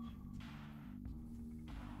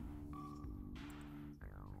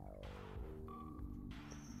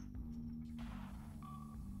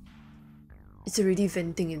 It's already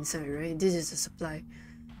venting inside, right? This is the supply.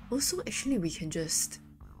 Also, actually, we can just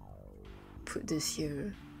put this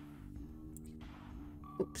here.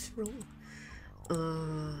 Oops, wrong.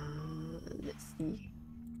 Let's see.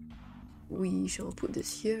 We shall put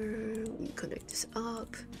this here. We connect this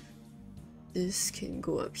up. This can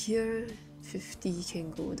go up here. 50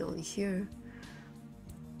 can go down here.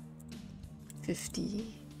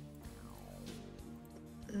 50.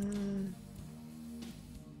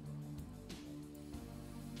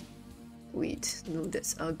 Wait, no,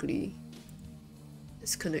 that's ugly.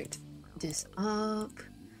 Let's connect this up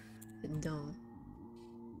and down.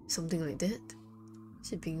 Something like that.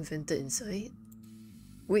 Is it being vented inside?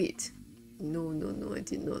 Wait. No, I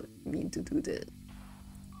did not mean to do that.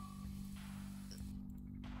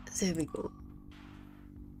 There we go.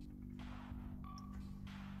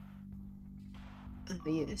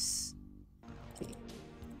 Yes. Okay.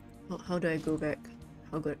 How do I go back?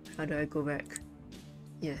 How do I go back?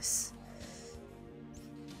 Yes.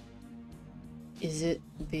 Is it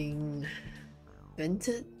being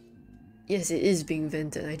vented? Yes, it is being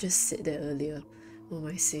vented. I just said that earlier. What am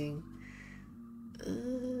I saying?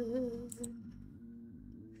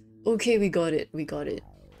 Okay, we got it.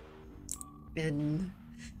 And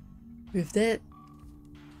with that,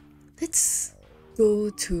 let's go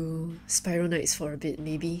to Spiral Knights for a bit,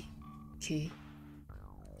 maybe. Okay.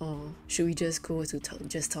 Or should we just go to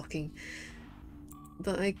just talking?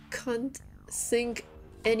 But I can't think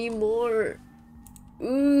anymore.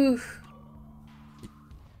 Ooh.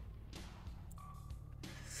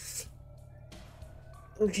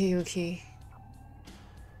 Okay.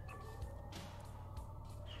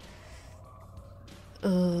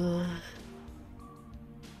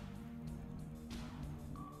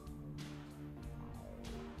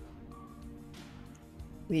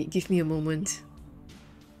 Wait, give me a moment.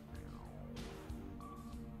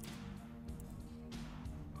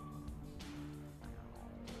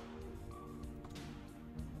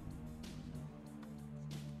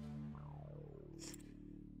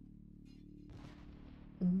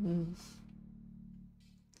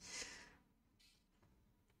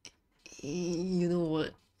 You know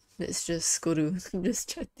what? Let's just go to just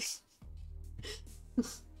chatting.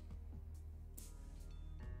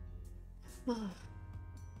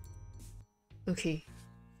 Okay.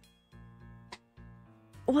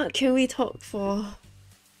 What can we talk for?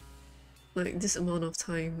 Like this amount of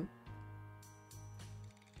time?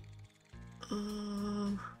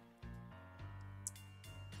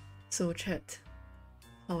 So chat,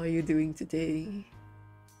 how are you doing today?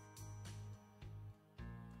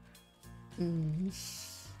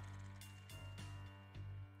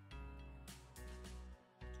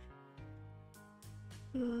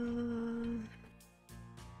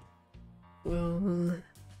 Well,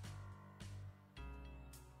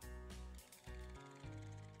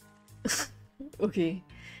 okay,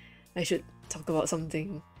 I should talk about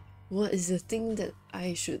something. What is the thing that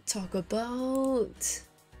I should talk about?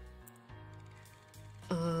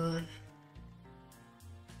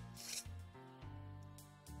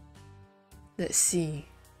 Let's see.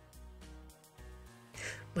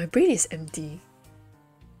 My brain is empty.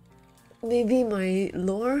 Maybe my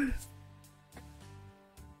lore?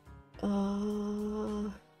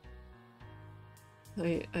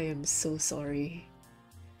 I am so sorry.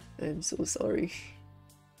 I'm so sorry.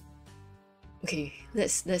 Okay,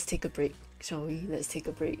 let's take a break, shall we? Let's take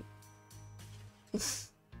a break.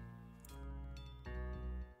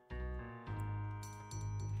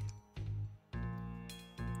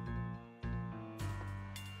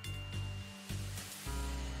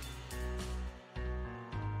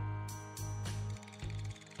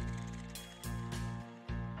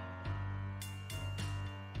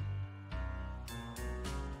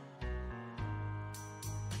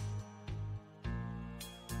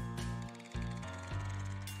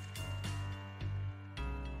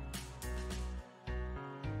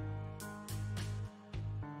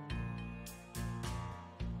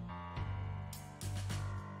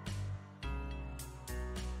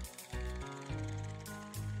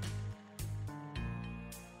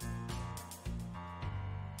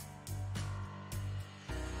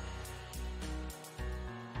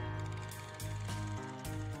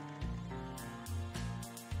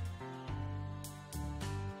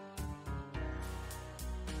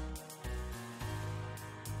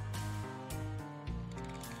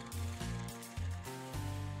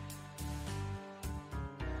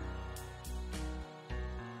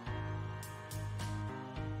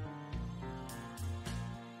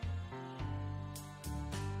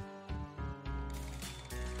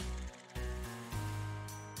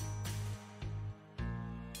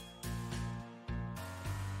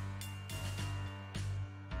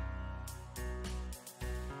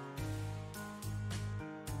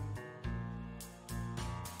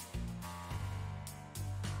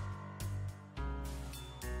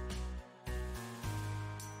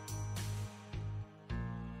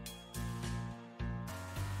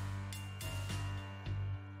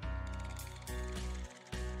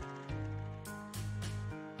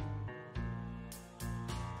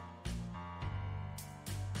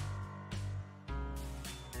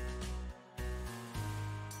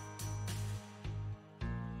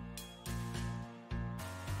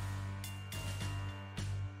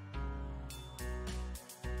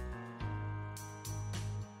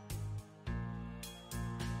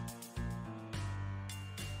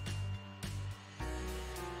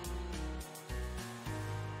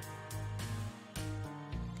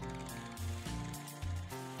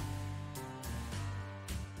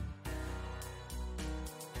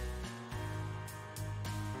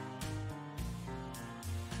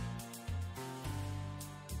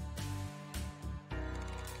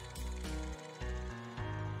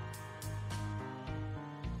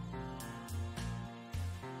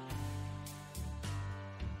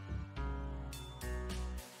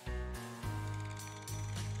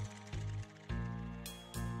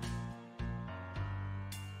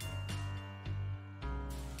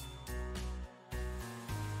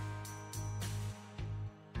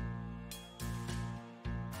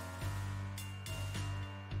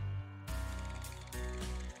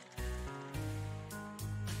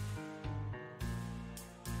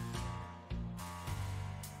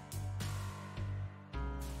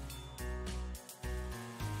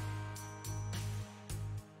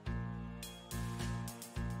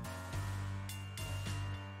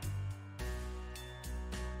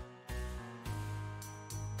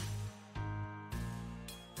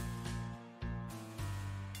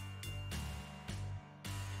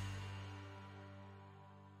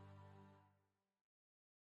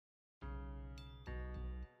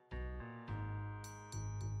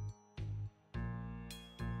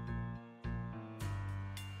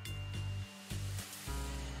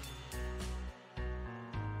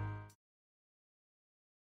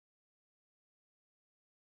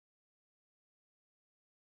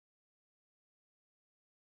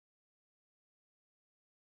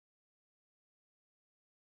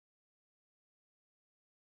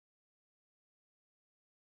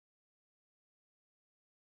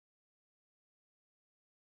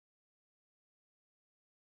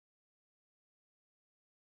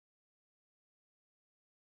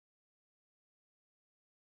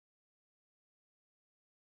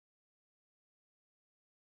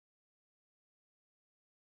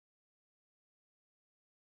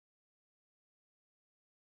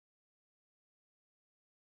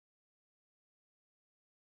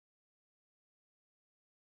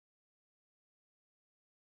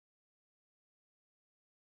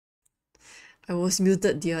 I was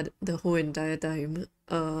muted the whole entire time.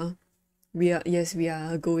 We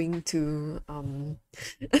are going to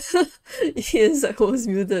yes, I was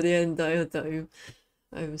muted the entire time.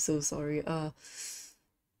 I'm so sorry.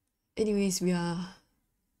 Anyways, we are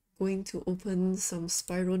going to open some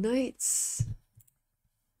Spiral Knights.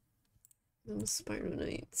 Spiral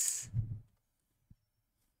Knights.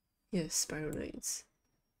 Yes, Spiral Knights.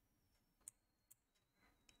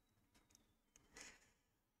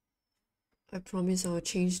 I promise I'll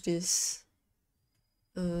change this.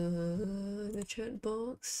 The chat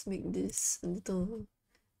box, make this a little,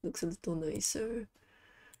 looks a little nicer.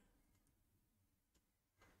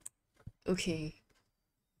 Okay,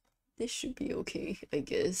 this should be okay, I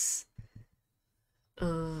guess.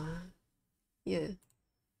 Yeah.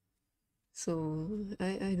 So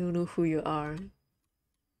I don't know who you are.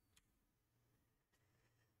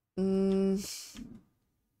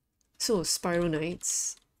 So Spiral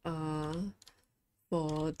Knights,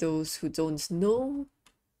 for those who don't know,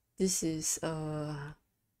 this is I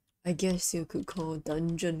guess you could call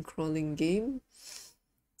dungeon crawling game.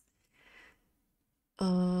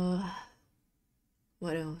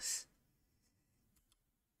 What else?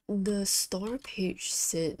 The store page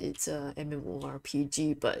said it's a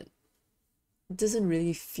MMORPG, but it doesn't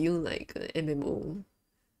really feel like a MMO.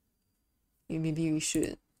 Maybe we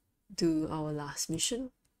should do our last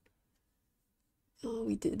mission. Oh,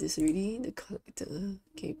 we did this already. The collector.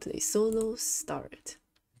 Okay, play solo. Start.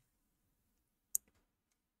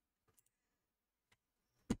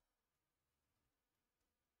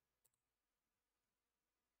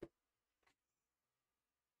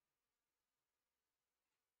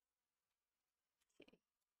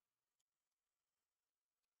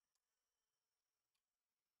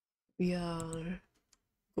 We are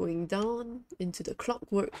going down into the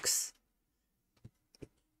Clockworks.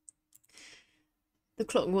 The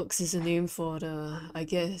Clockworks is a name for the, I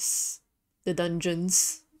guess, the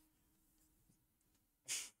dungeons.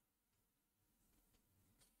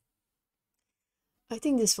 I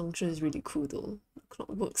think this function is really cool though.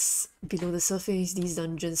 Clockworks below the surface, these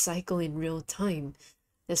dungeons cycle in real time.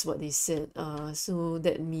 That's what they said. So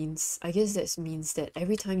that means, I guess that means that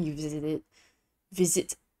every time you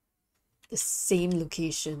visit the same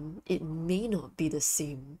location, it may not be the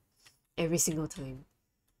same every single time.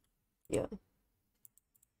 Yeah.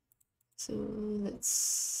 So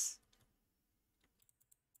let's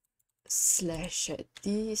slash at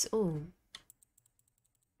these. Oh,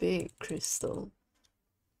 big crystal,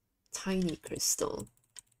 tiny crystal.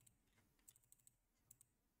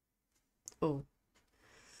 Oh,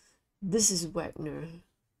 this is Wagner.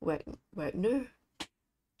 Wagner?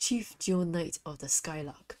 Chief Geo Knight of the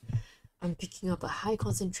Skylark. I'm picking up a high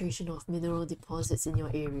concentration of mineral deposits in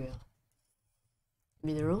your area.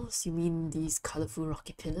 Minerals? You mean these colorful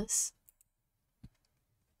rocky pillars?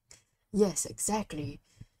 Yes, exactly.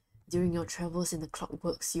 During your travels in the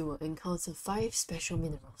Clockworks, you will encounter 5 special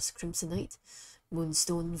minerals: Crimsonite,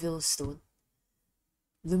 Moonstone, Veilstone,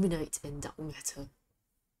 Luminite, and Dark Matter.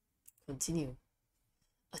 Continue.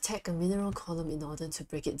 Attack a mineral column in order to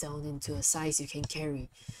break it down into a size you can carry.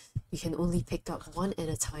 You can only pick up one at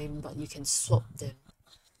a time, but you can swap them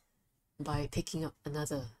by picking up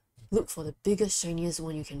another. Look for the biggest, shiniest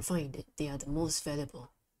one you can find. They are the most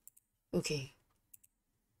valuable. Okay.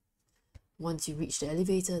 Once you reach the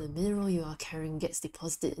elevator, the mineral you are carrying gets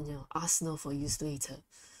deposited in your arsenal for use later.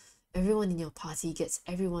 Everyone in your party gets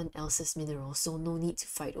everyone else's mineral, so no need to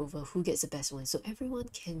fight over who gets the best one. So everyone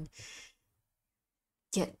can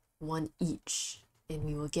get one each, and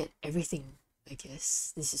we will get everything, I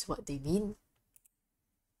guess. This is what they mean.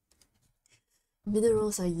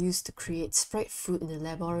 Minerals are used to create sprite fruit in the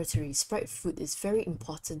laboratory. Sprite fruit is very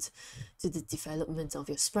important to the development of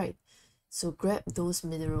your sprite, so grab those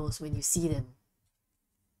minerals when you see them.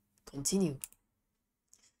 Continue.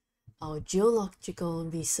 Our geological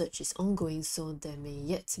research is ongoing, so there may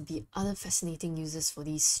yet be other fascinating uses for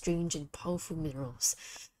these strange and powerful minerals.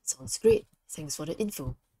 Sounds great. Thanks for the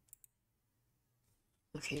info.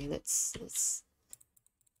 Okay, let's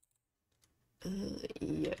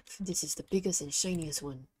yep, this is the biggest and shiniest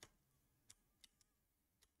one.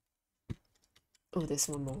 Oh, there's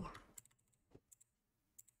one more.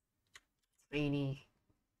 Tiny.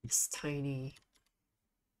 It's tiny.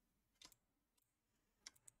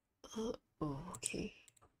 Oh, okay.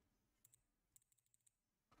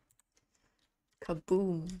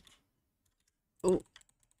 Kaboom. Oh.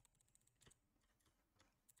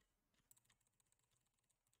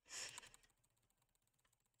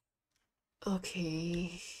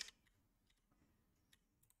 Okay.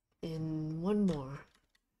 And one more.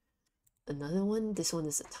 Another one. This one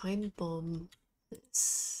is a time bomb.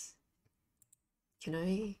 Let's Can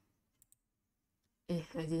I?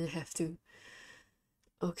 I didn't have to.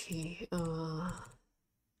 Okay, so...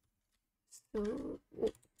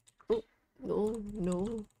 Oh, no,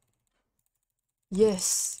 no.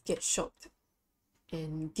 Yes, get shocked.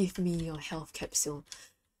 And give me your health capsule.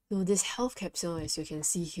 So this health capsule, as you can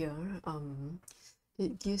see here,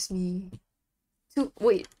 it gives me two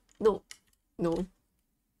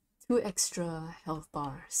extra health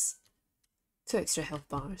bars. Two extra health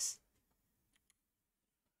bars.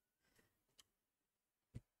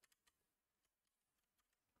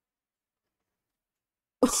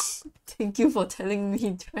 Thank you for telling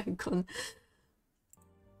me, Dragon.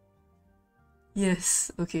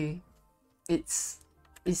 Yes, okay. Is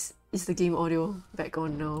the game audio back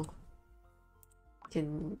on now?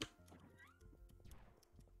 Can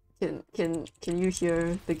you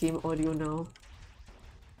hear the game audio now?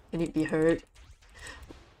 Can it be heard?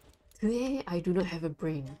 Today I do not have a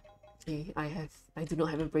brain. Okay, I do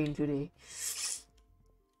not have a brain today.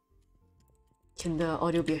 Can the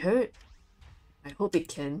audio be heard? I hope it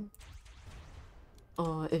can.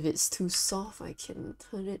 Or if it's too soft, I can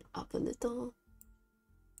turn it up a little.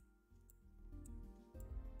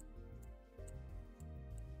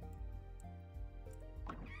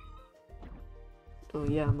 Oh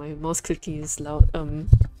yeah, my mouse clicking is loud.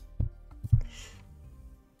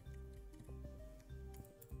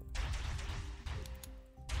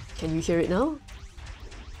 Can you hear it now?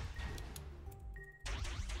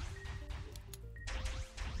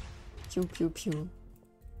 Pew pew pew.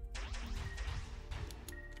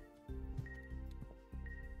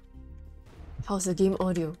 How's the game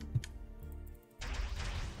audio?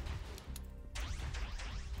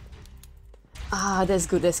 Ah, that's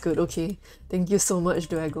good, okay. Thank you so much,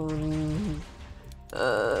 Dragon.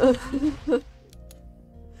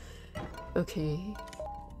 Okay.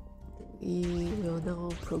 We will now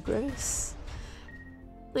progress.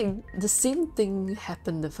 Like, the same thing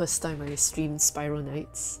happened the first time I streamed Spiral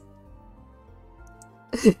Nights.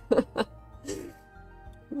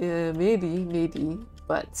 Yeah, maybe,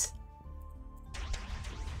 but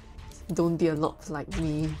don't be a lot like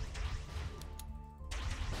me.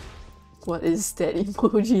 What is that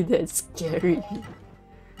emoji? That's scary.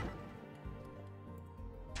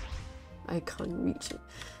 I can't reach it.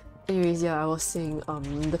 Anyways, yeah, I was saying,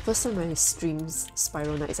 the first time I streamed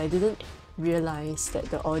Spiral Nights, I didn't realize that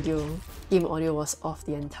the game audio was off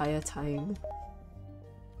the entire time.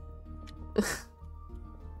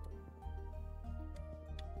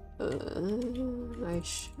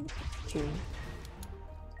 Okay.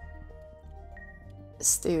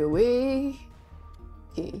 Stay away.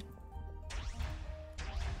 Okay.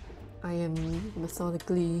 I am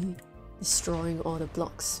methodically destroying all the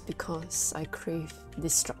blocks because I crave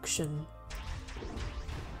destruction.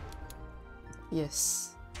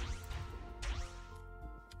 Yes.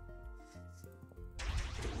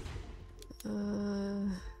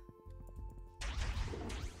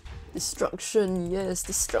 Destruction, yes,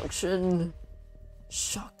 destruction.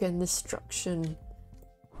 Shock and destruction.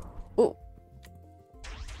 Oh.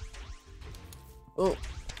 Oh.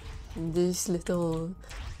 These little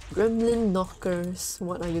gremlin knockers.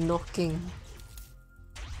 What are you knocking?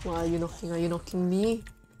 What are you knocking? Are you knocking me?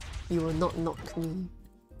 You will not knock me.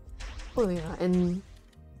 Oh yeah, and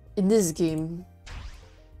in this game,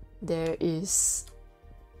 there is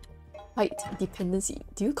height dependency.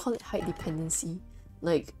 Do you call it height dependency?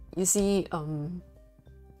 Like, you see,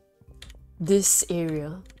 this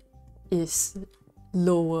area is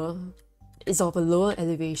lower, is of a lower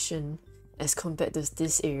elevation as compared to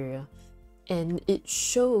this area. And it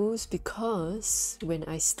shows because when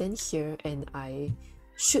I stand here and I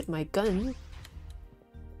shoot my gun,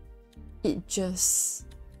 it just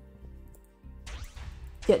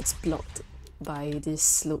gets blocked by this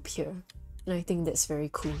slope here. And I think that's very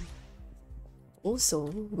cool. Also,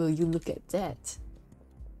 will you look at that?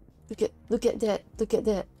 Look at that. The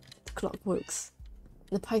clockworks.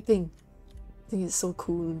 The piping. I think it's so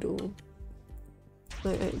cool though.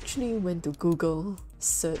 Like, I actually went to Google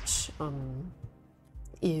search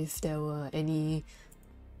if there was any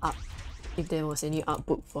art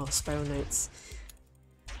book for Spiral Nights.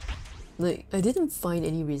 Like, I didn't find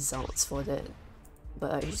any results for that,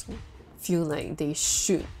 but I feel like they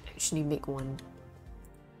should actually make one.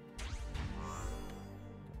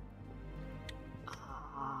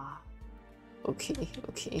 Okay.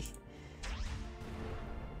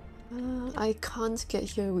 I can't get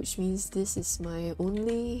here, which means this is my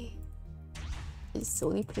only... It's the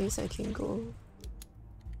only place I can go.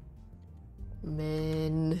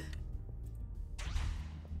 Man.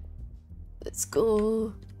 Let's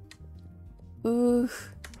go. Ooh.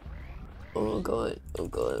 Oh god.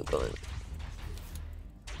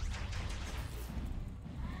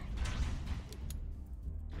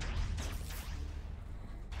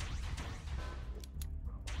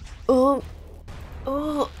 jump.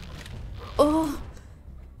 Oh, oh,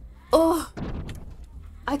 oh.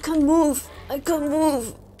 I can't move. I can't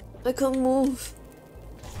move. I can't move.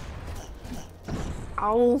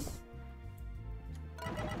 Ow.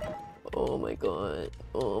 Oh my god.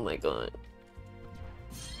 Oh my god.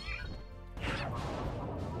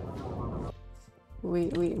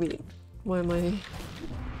 Wait, wait, wait. Why am I...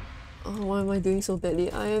 Oh, why am I doing so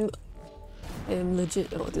badly? I am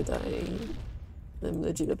legit about to die. I'm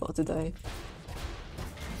legit about to die.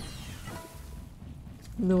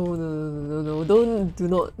 No, no, no, no, no.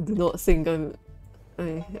 Do not think I'm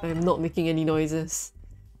not making any noises.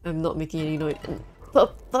 I'm not making any noise.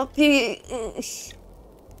 Puppy!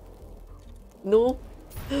 No.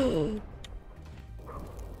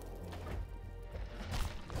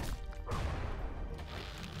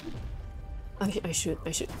 I should.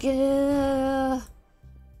 Yeah.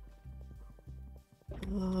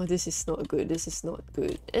 Oh, this is not good. This is not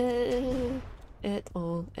good. At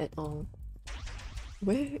all.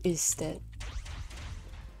 Where is that?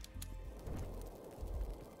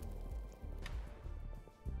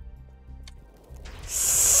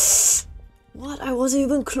 What? I wasn't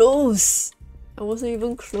even close. I wasn't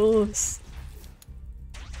even close.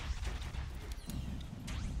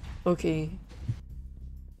 Okay.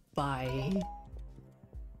 Bye.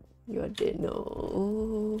 You're dead.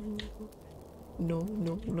 No. No,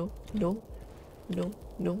 no, no, no. No,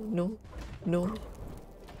 no, no, no.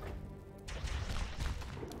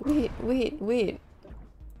 Wait, wait, wait.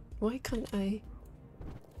 Why can't I?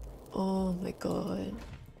 Oh my god.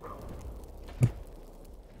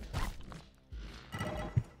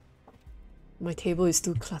 My table is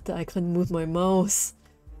too cluttered, I can't move my mouse.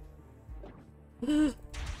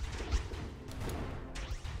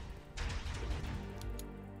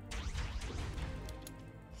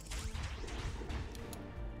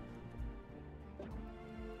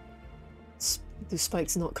 Do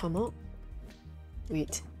spikes not come out?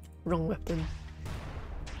 Wait, wrong weapon.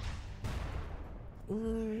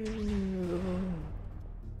 Maybe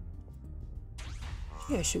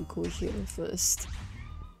I should go here first.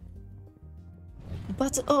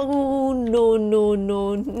 But oh no no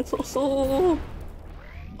no no!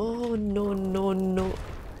 Oh no no no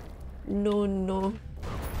no no!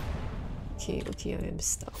 Okay, okay, I am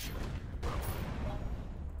stuck.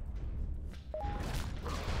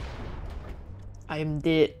 I am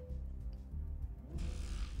dead.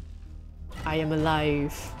 I am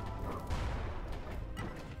alive.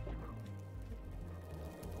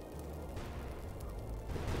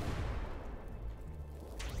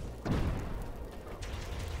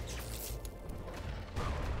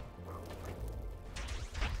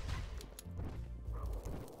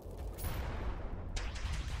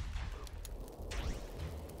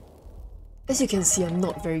 As you can see, I'm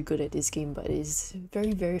not very good at this game, but it's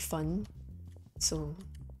very, very fun. So,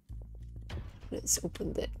 let's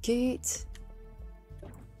open that gate.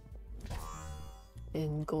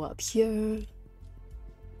 And go up here.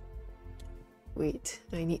 Wait,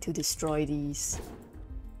 I need to destroy these.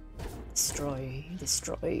 Destroy,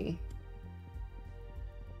 destroy.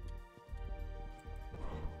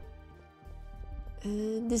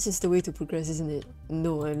 And this is the way to progress, isn't it?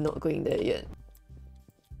 No, I'm not going there yet.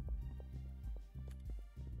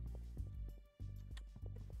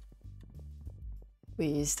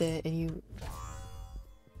 Wait, is there any...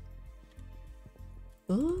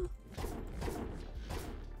 Huh?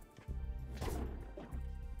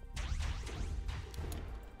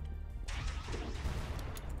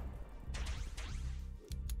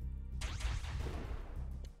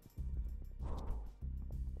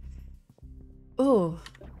 Oh!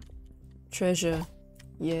 Treasure.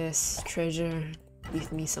 Yes, treasure.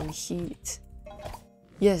 Give me some heat.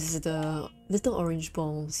 Yes, the little orange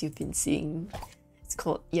balls you've been seeing. It's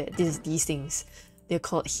called, yeah, these things. They're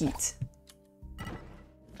called heat.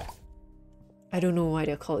 I don't know why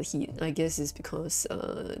they're called heat. I guess it's because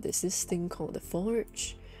there's this thing called the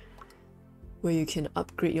forge, where you can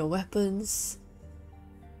upgrade your weapons.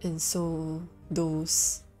 And so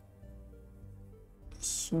those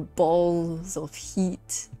balls of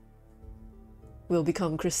heat will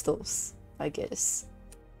become crystals, I guess.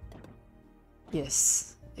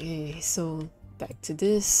 Yes. Okay, so back to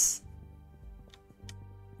this.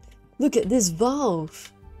 Look at this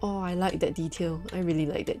valve! Oh, I like that detail. I really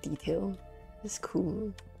like that detail. It's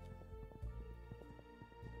cool.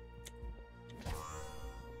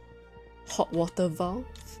 Hot water valve,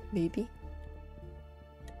 maybe?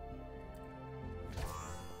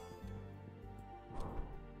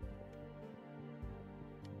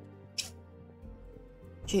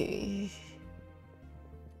 Okay.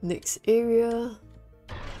 Next area.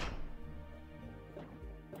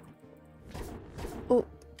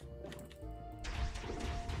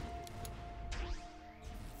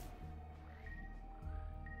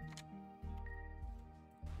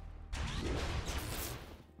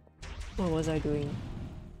 What was I doing?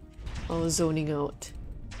 I was zoning out.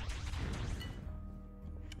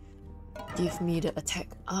 Give me the attack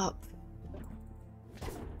up.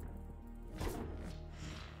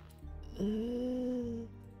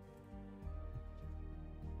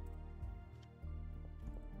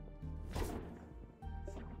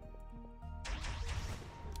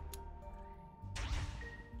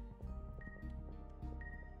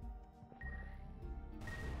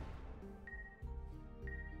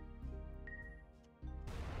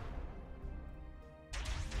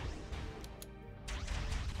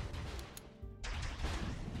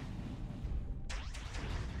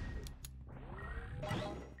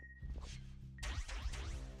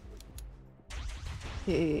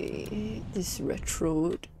 Okay, this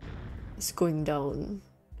retro is going down.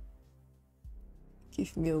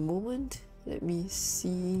 Give me a moment. Let me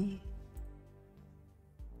see.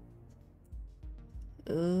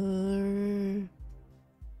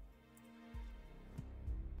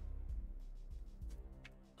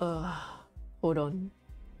 Hold on.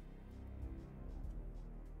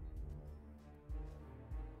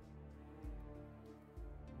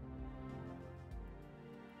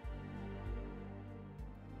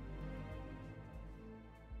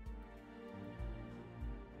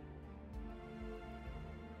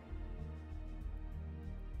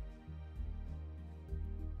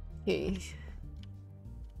 Okay.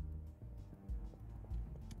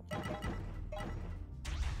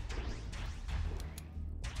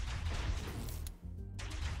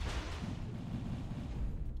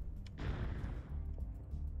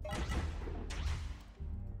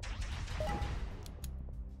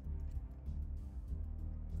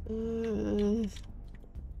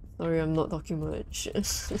 Sorry, I'm not talking much.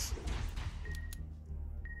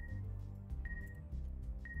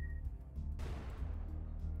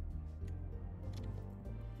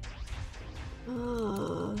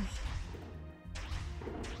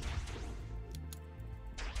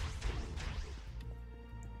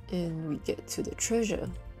 And we get to the treasure.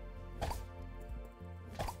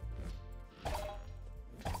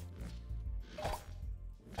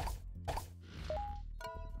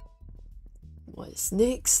 What's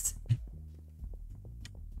next?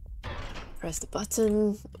 Press the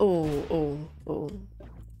button. Oh.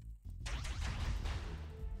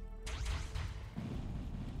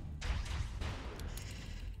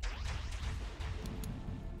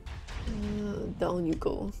 Down you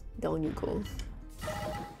go. Down you go.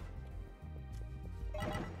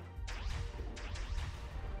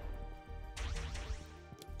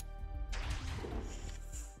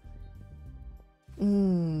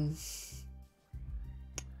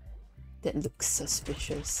 That looks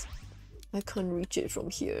suspicious. I can't reach it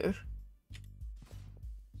from here.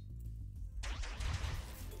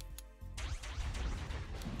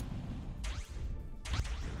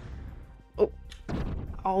 Oh!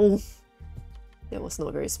 Ow! That was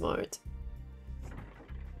not very smart.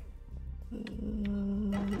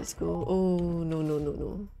 Let's go. Oh,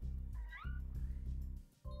 no.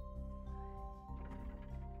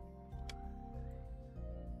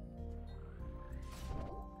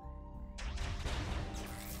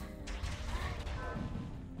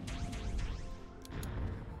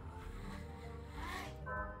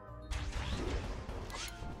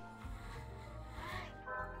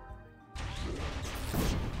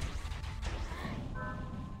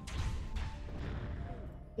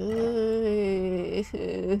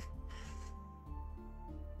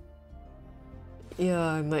 Yeah,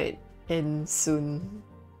 I might end soon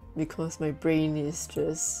because my brain is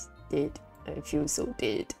just dead. I feel so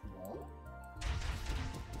dead.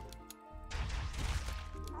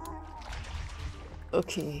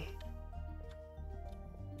 Okay.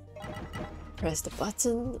 Press the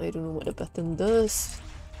button. I don't know what the button does.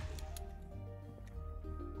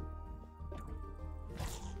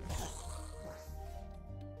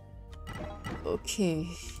 Okay.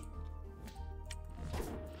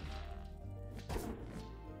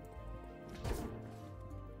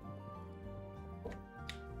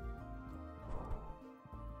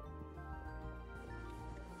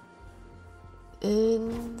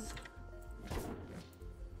 And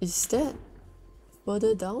is that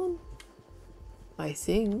further down? I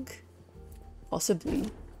think. Possibly.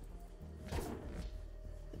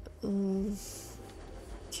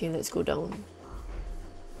 Okay, let's go down.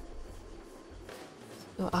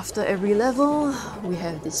 So after every level, we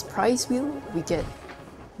have this prize wheel. We get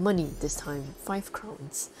money this time, 5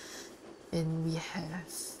 crowns. And we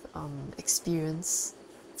have experience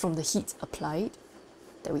from the heat applied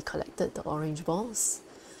that we collected, the orange balls.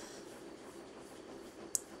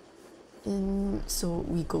 And so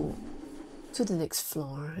we go to the next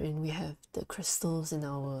floor and we have the crystals in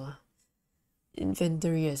our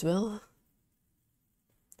inventory as well.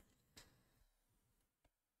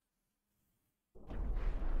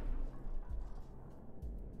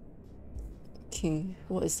 Okay,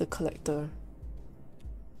 what is the collector?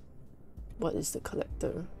 What is the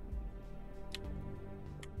collector?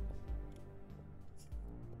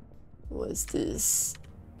 What is this?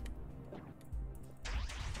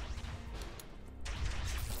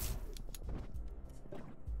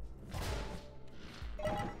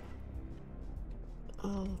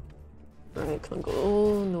 Oh, I can't go.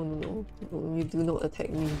 Oh, no, no, no. No, you do not attack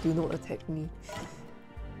me. Do not attack me.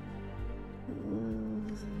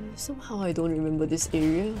 Somehow I don't remember this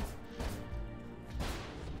area.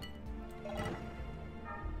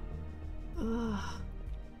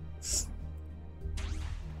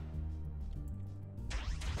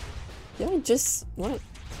 Yeah, just what?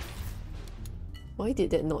 Why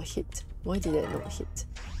did that not hit? Why did that not hit?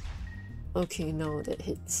 Okay, now that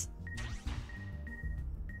hits.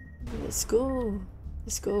 Let's go.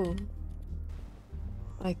 Let's go.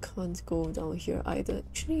 I can't go down here either.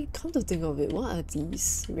 Actually, come to think of it, what are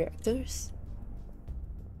these reactors?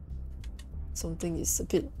 Something is a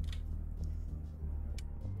bit...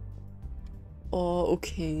 Oh,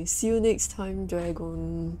 okay. See you next time,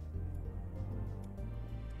 Dragon.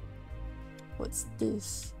 What's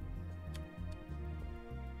this?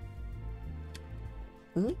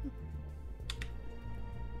 Hmm?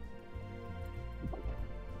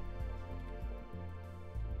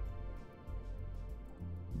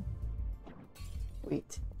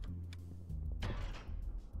 Wait.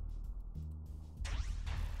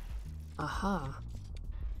 Aha.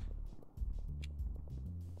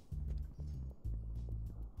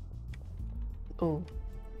 Oh.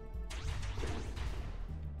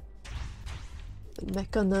 The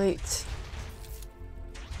Mecha Knight.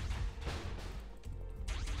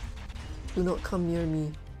 Do not come near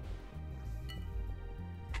me.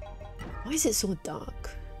 Why is it so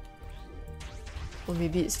dark? Or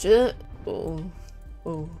maybe it's just... Oh.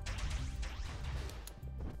 Oh.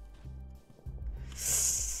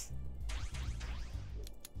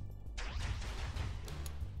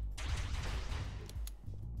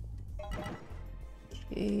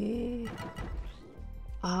 Okay.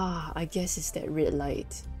 Ah, I guess it's that red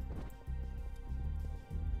light.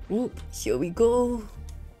 Oop, here we go.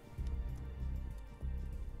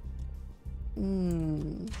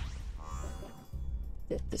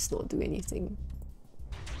 That does not do anything.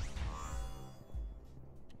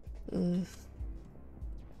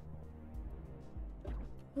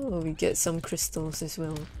 Oh, we get some crystals as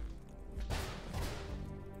well.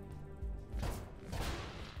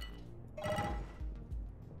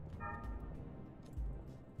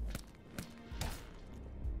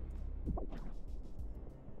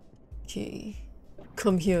 Okay,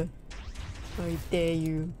 come here. I dare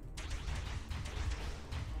you.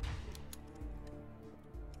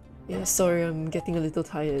 Yeah, sorry, I'm getting a little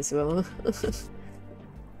tired as well.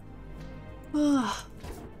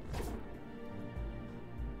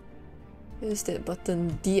 Here's that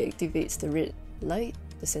button, deactivates the red light,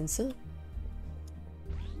 the sensor.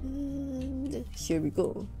 And here we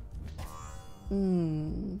go.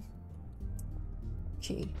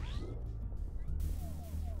 Okay.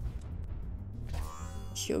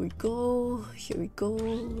 Here we go, here we go,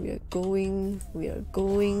 we are going, we are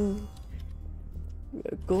going, we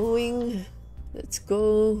are going. Let's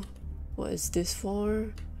go. What is this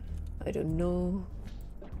for? I don't know.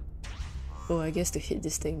 Oh, I guess to hit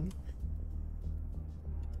this thing.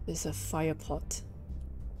 There's a fire pot.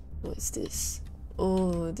 What is this?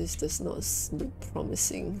 Oh, this does not look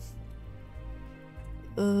promising.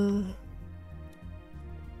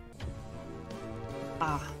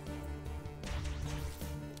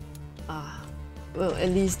 Well, at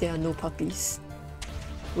least there are no puppies.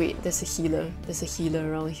 Wait, there's a healer. There's a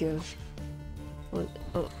healer around here.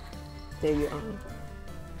 Oh, there you are.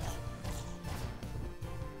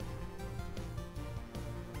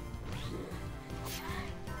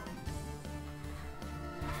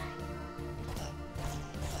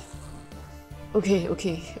 Okay.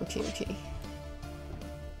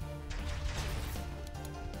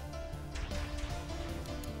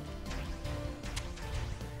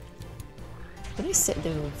 Can I set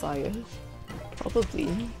them on fire? Probably,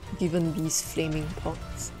 given these flaming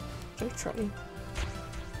pots. Should I try?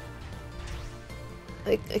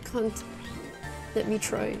 I can't. Let me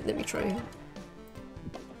try.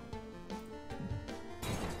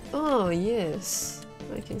 Oh, yes.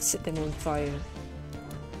 I can set them on fire.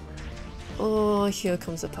 Oh, here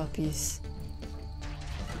comes the puppies.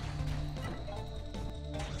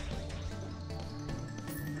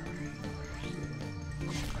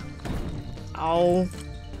 Ow.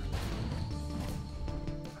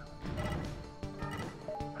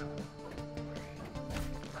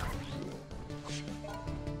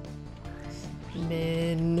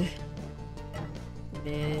 Man.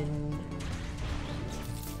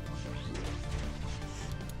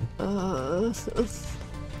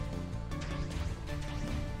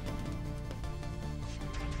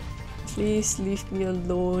 Please leave me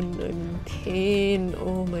alone. I'm in pain.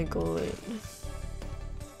 Oh my god.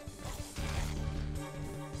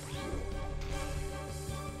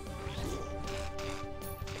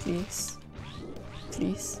 Please.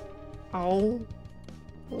 Please. Ow.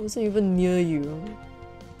 I wasn't even near you.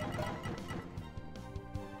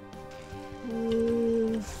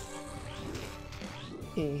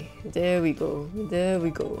 Okay, there we go. There we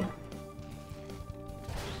go.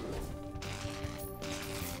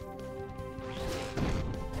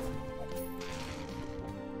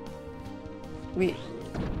 Wait.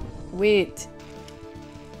 Wait.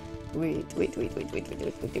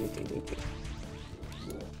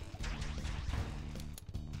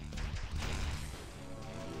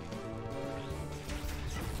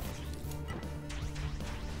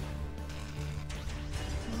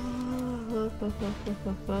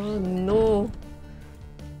 No.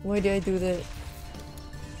 Why did I do that?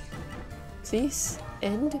 Please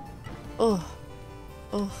end. Oh.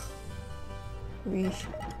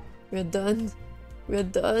 We're done. We're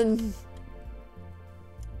done.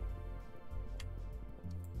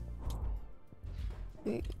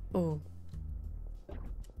 Wait. Oh.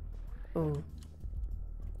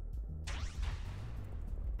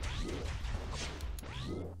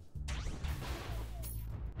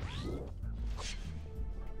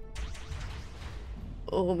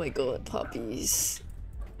 Oh my god, puppies.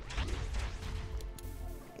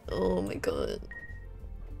 Oh my god.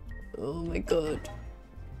 Oh my god.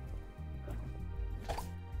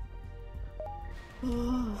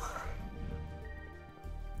 Oh.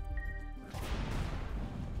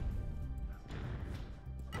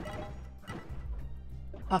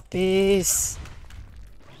 Puppies.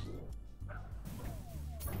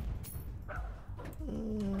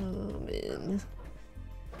 Oh man.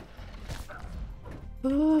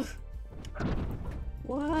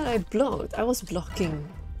 What? I blocked. I was blocking.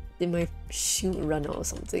 Did my shield run out or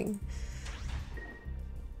something?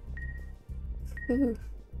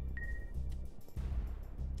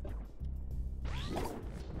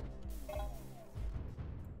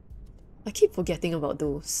 I keep forgetting about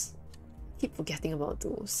those.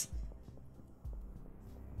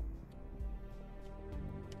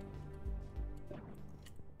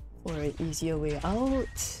 For an easier way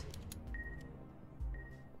out.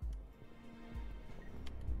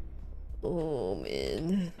 Oh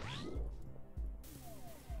man.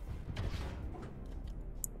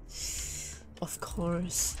 Of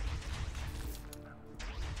course.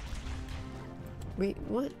 Wait,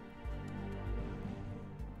 what?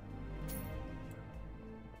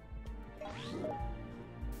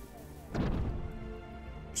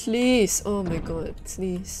 Please! Oh my god,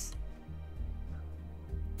 please.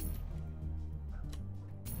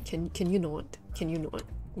 Can you not? Can you not?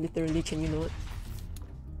 Literally, can you not?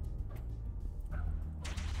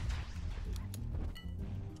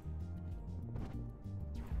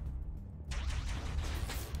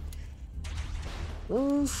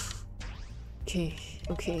 Oof. Okay.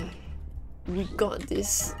 We got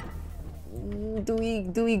this. Do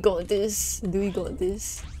we got this?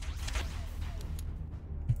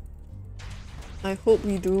 I hope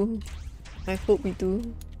we do.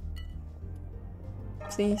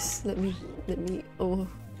 Please let me oh.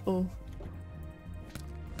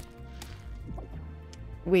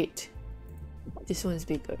 Wait. This one's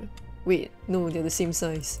bigger. Wait, no, they're the same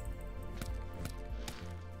size.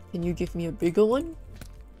 Can you give me a bigger one?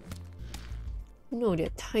 No, they're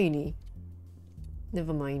tiny.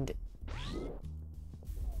 Never mind.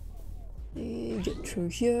 Get through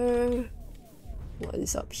here. What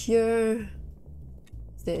is up here?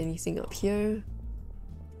 Is there anything up here?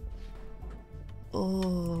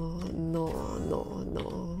 Oh, no.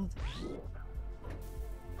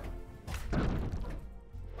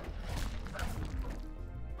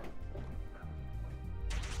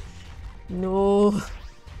 No.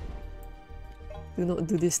 Do not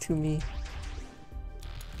do this to me.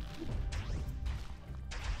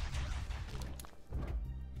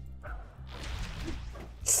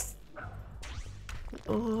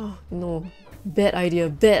 Oh, no. Bad idea.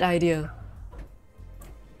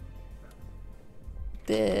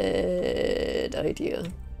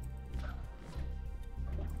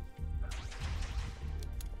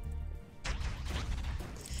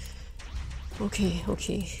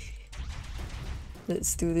 Okay.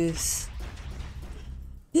 Let's do this.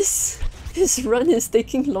 This run is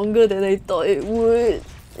taking longer than I thought it would.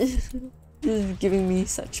 This is giving me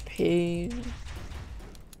such pain.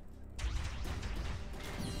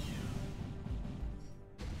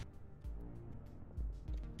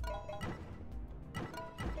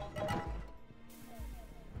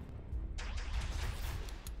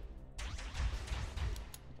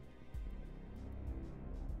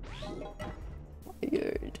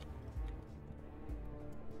 Tired.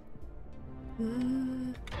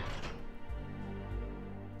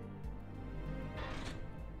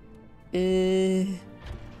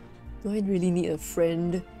 Do I really need a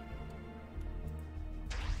friend?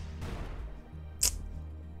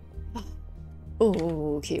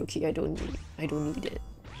 Oh, okay, I don't need it.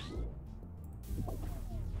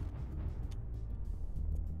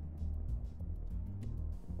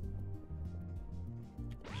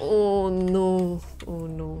 Oh no, oh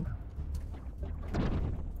no.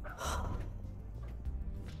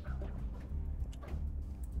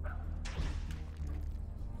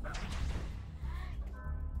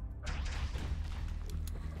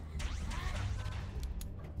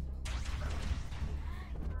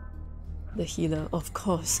 The healer, of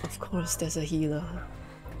course there's a healer.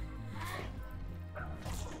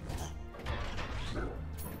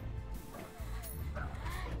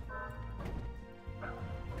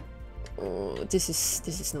 Oh, this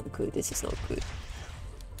is not good, this is not good.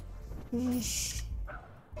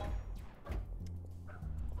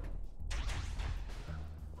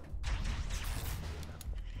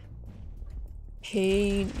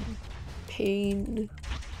 Pain.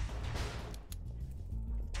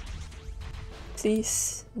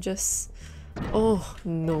 Please, just... Oh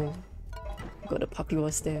no. God, the puppy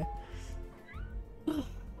was there.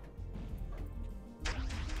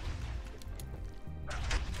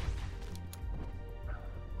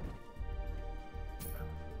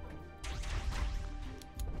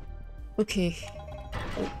 Okay.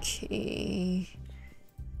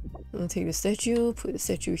 I'll take the statue, put the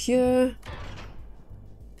statue here.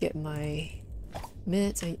 Get my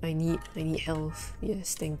meds. I need health.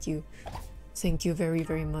 Yes, thank you. Thank you very,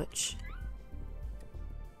 very much.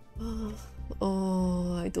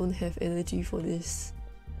 Oh, I don't have energy for this.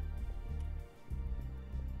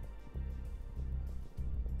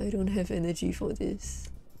 I don't have energy for this.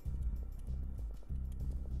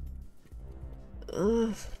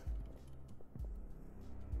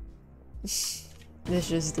 Let's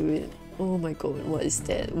just do it. Oh my god, what is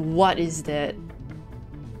that? What is that?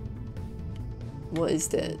 What is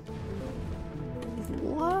that?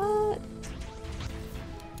 What?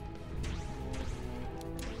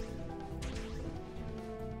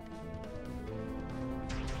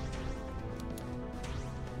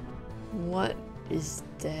 What is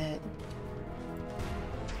that?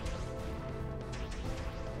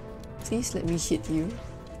 Please let me hit you.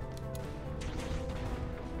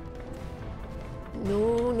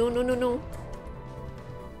 No, no, no, no, no.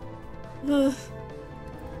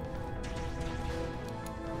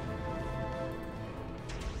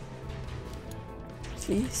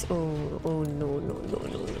 Please? Oh no, no, no, no,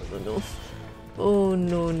 no, no, no. Oh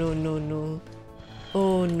no, no, no, no.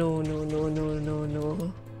 Oh no, no, no, no, no,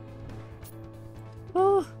 no.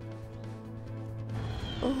 Oh.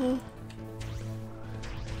 Oh.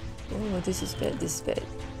 Oh, this is bad, this is bad.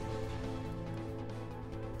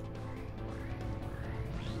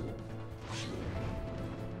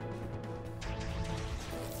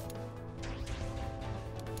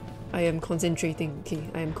 I am concentrating, okay?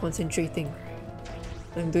 I am concentrating.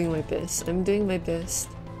 I'm doing my best. I'm doing my best.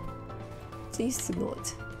 Please do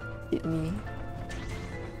not hit me.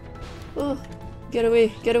 Oh, get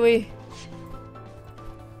away, get away.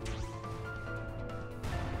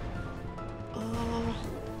 Oh.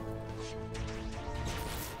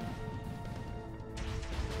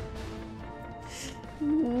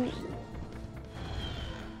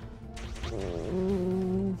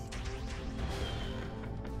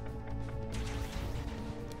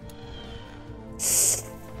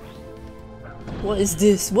 What is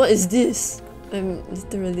this? What is this? I'm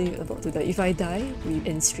literally about to die. If I die, we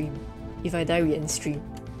end stream. If I die, we end stream.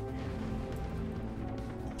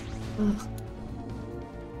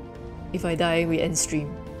 If I die, we end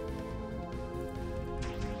stream.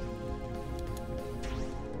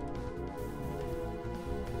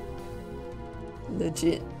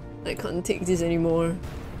 Legit. I can't take this anymore.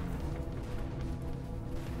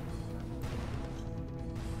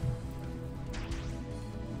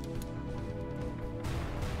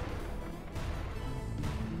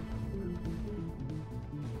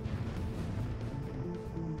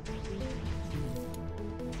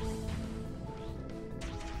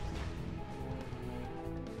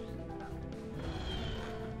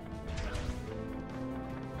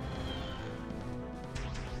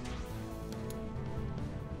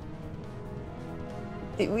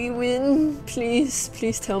 Did we win? Please,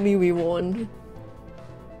 please tell me we won.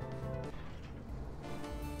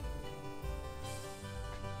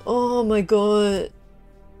 Oh my god.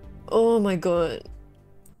 Oh my god.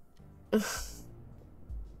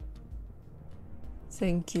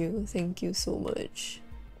 Thank you so much.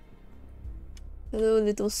 Hello,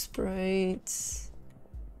 little sprites.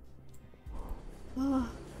 Ah,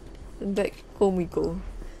 and back home we go.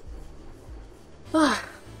 Ah,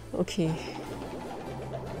 okay.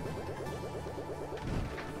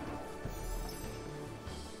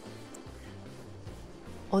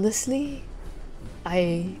 Honestly,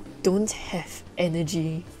 I don't have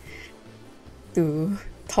energy to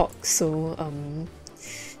talk, so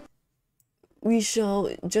we shall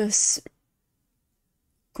just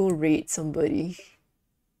go raid somebody.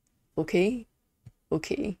 Okay?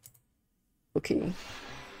 Okay. Okay.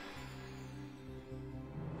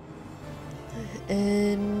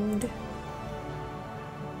 And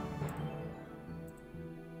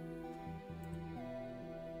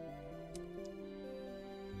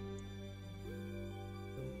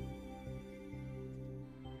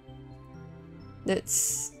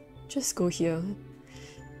let's just go here.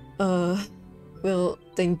 Well,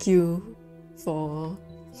 thank you for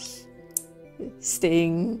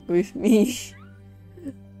staying with me.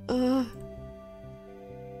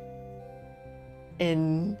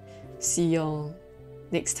 And see y'all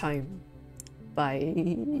next time.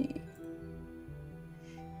 Bye.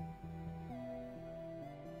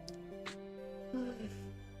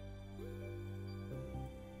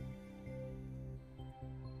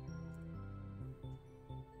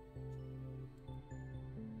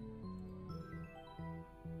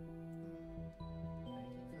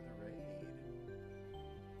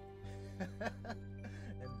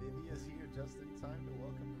 And Vivia's here just in time to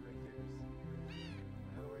welcome the Raiders.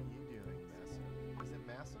 How are you doing, Masa? Is it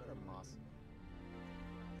Masa or Masa?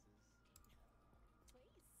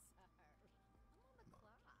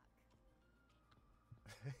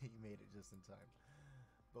 You made it just in time.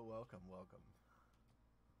 But welcome, welcome.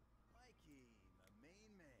 Mikey, my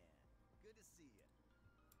main man. Good to see you.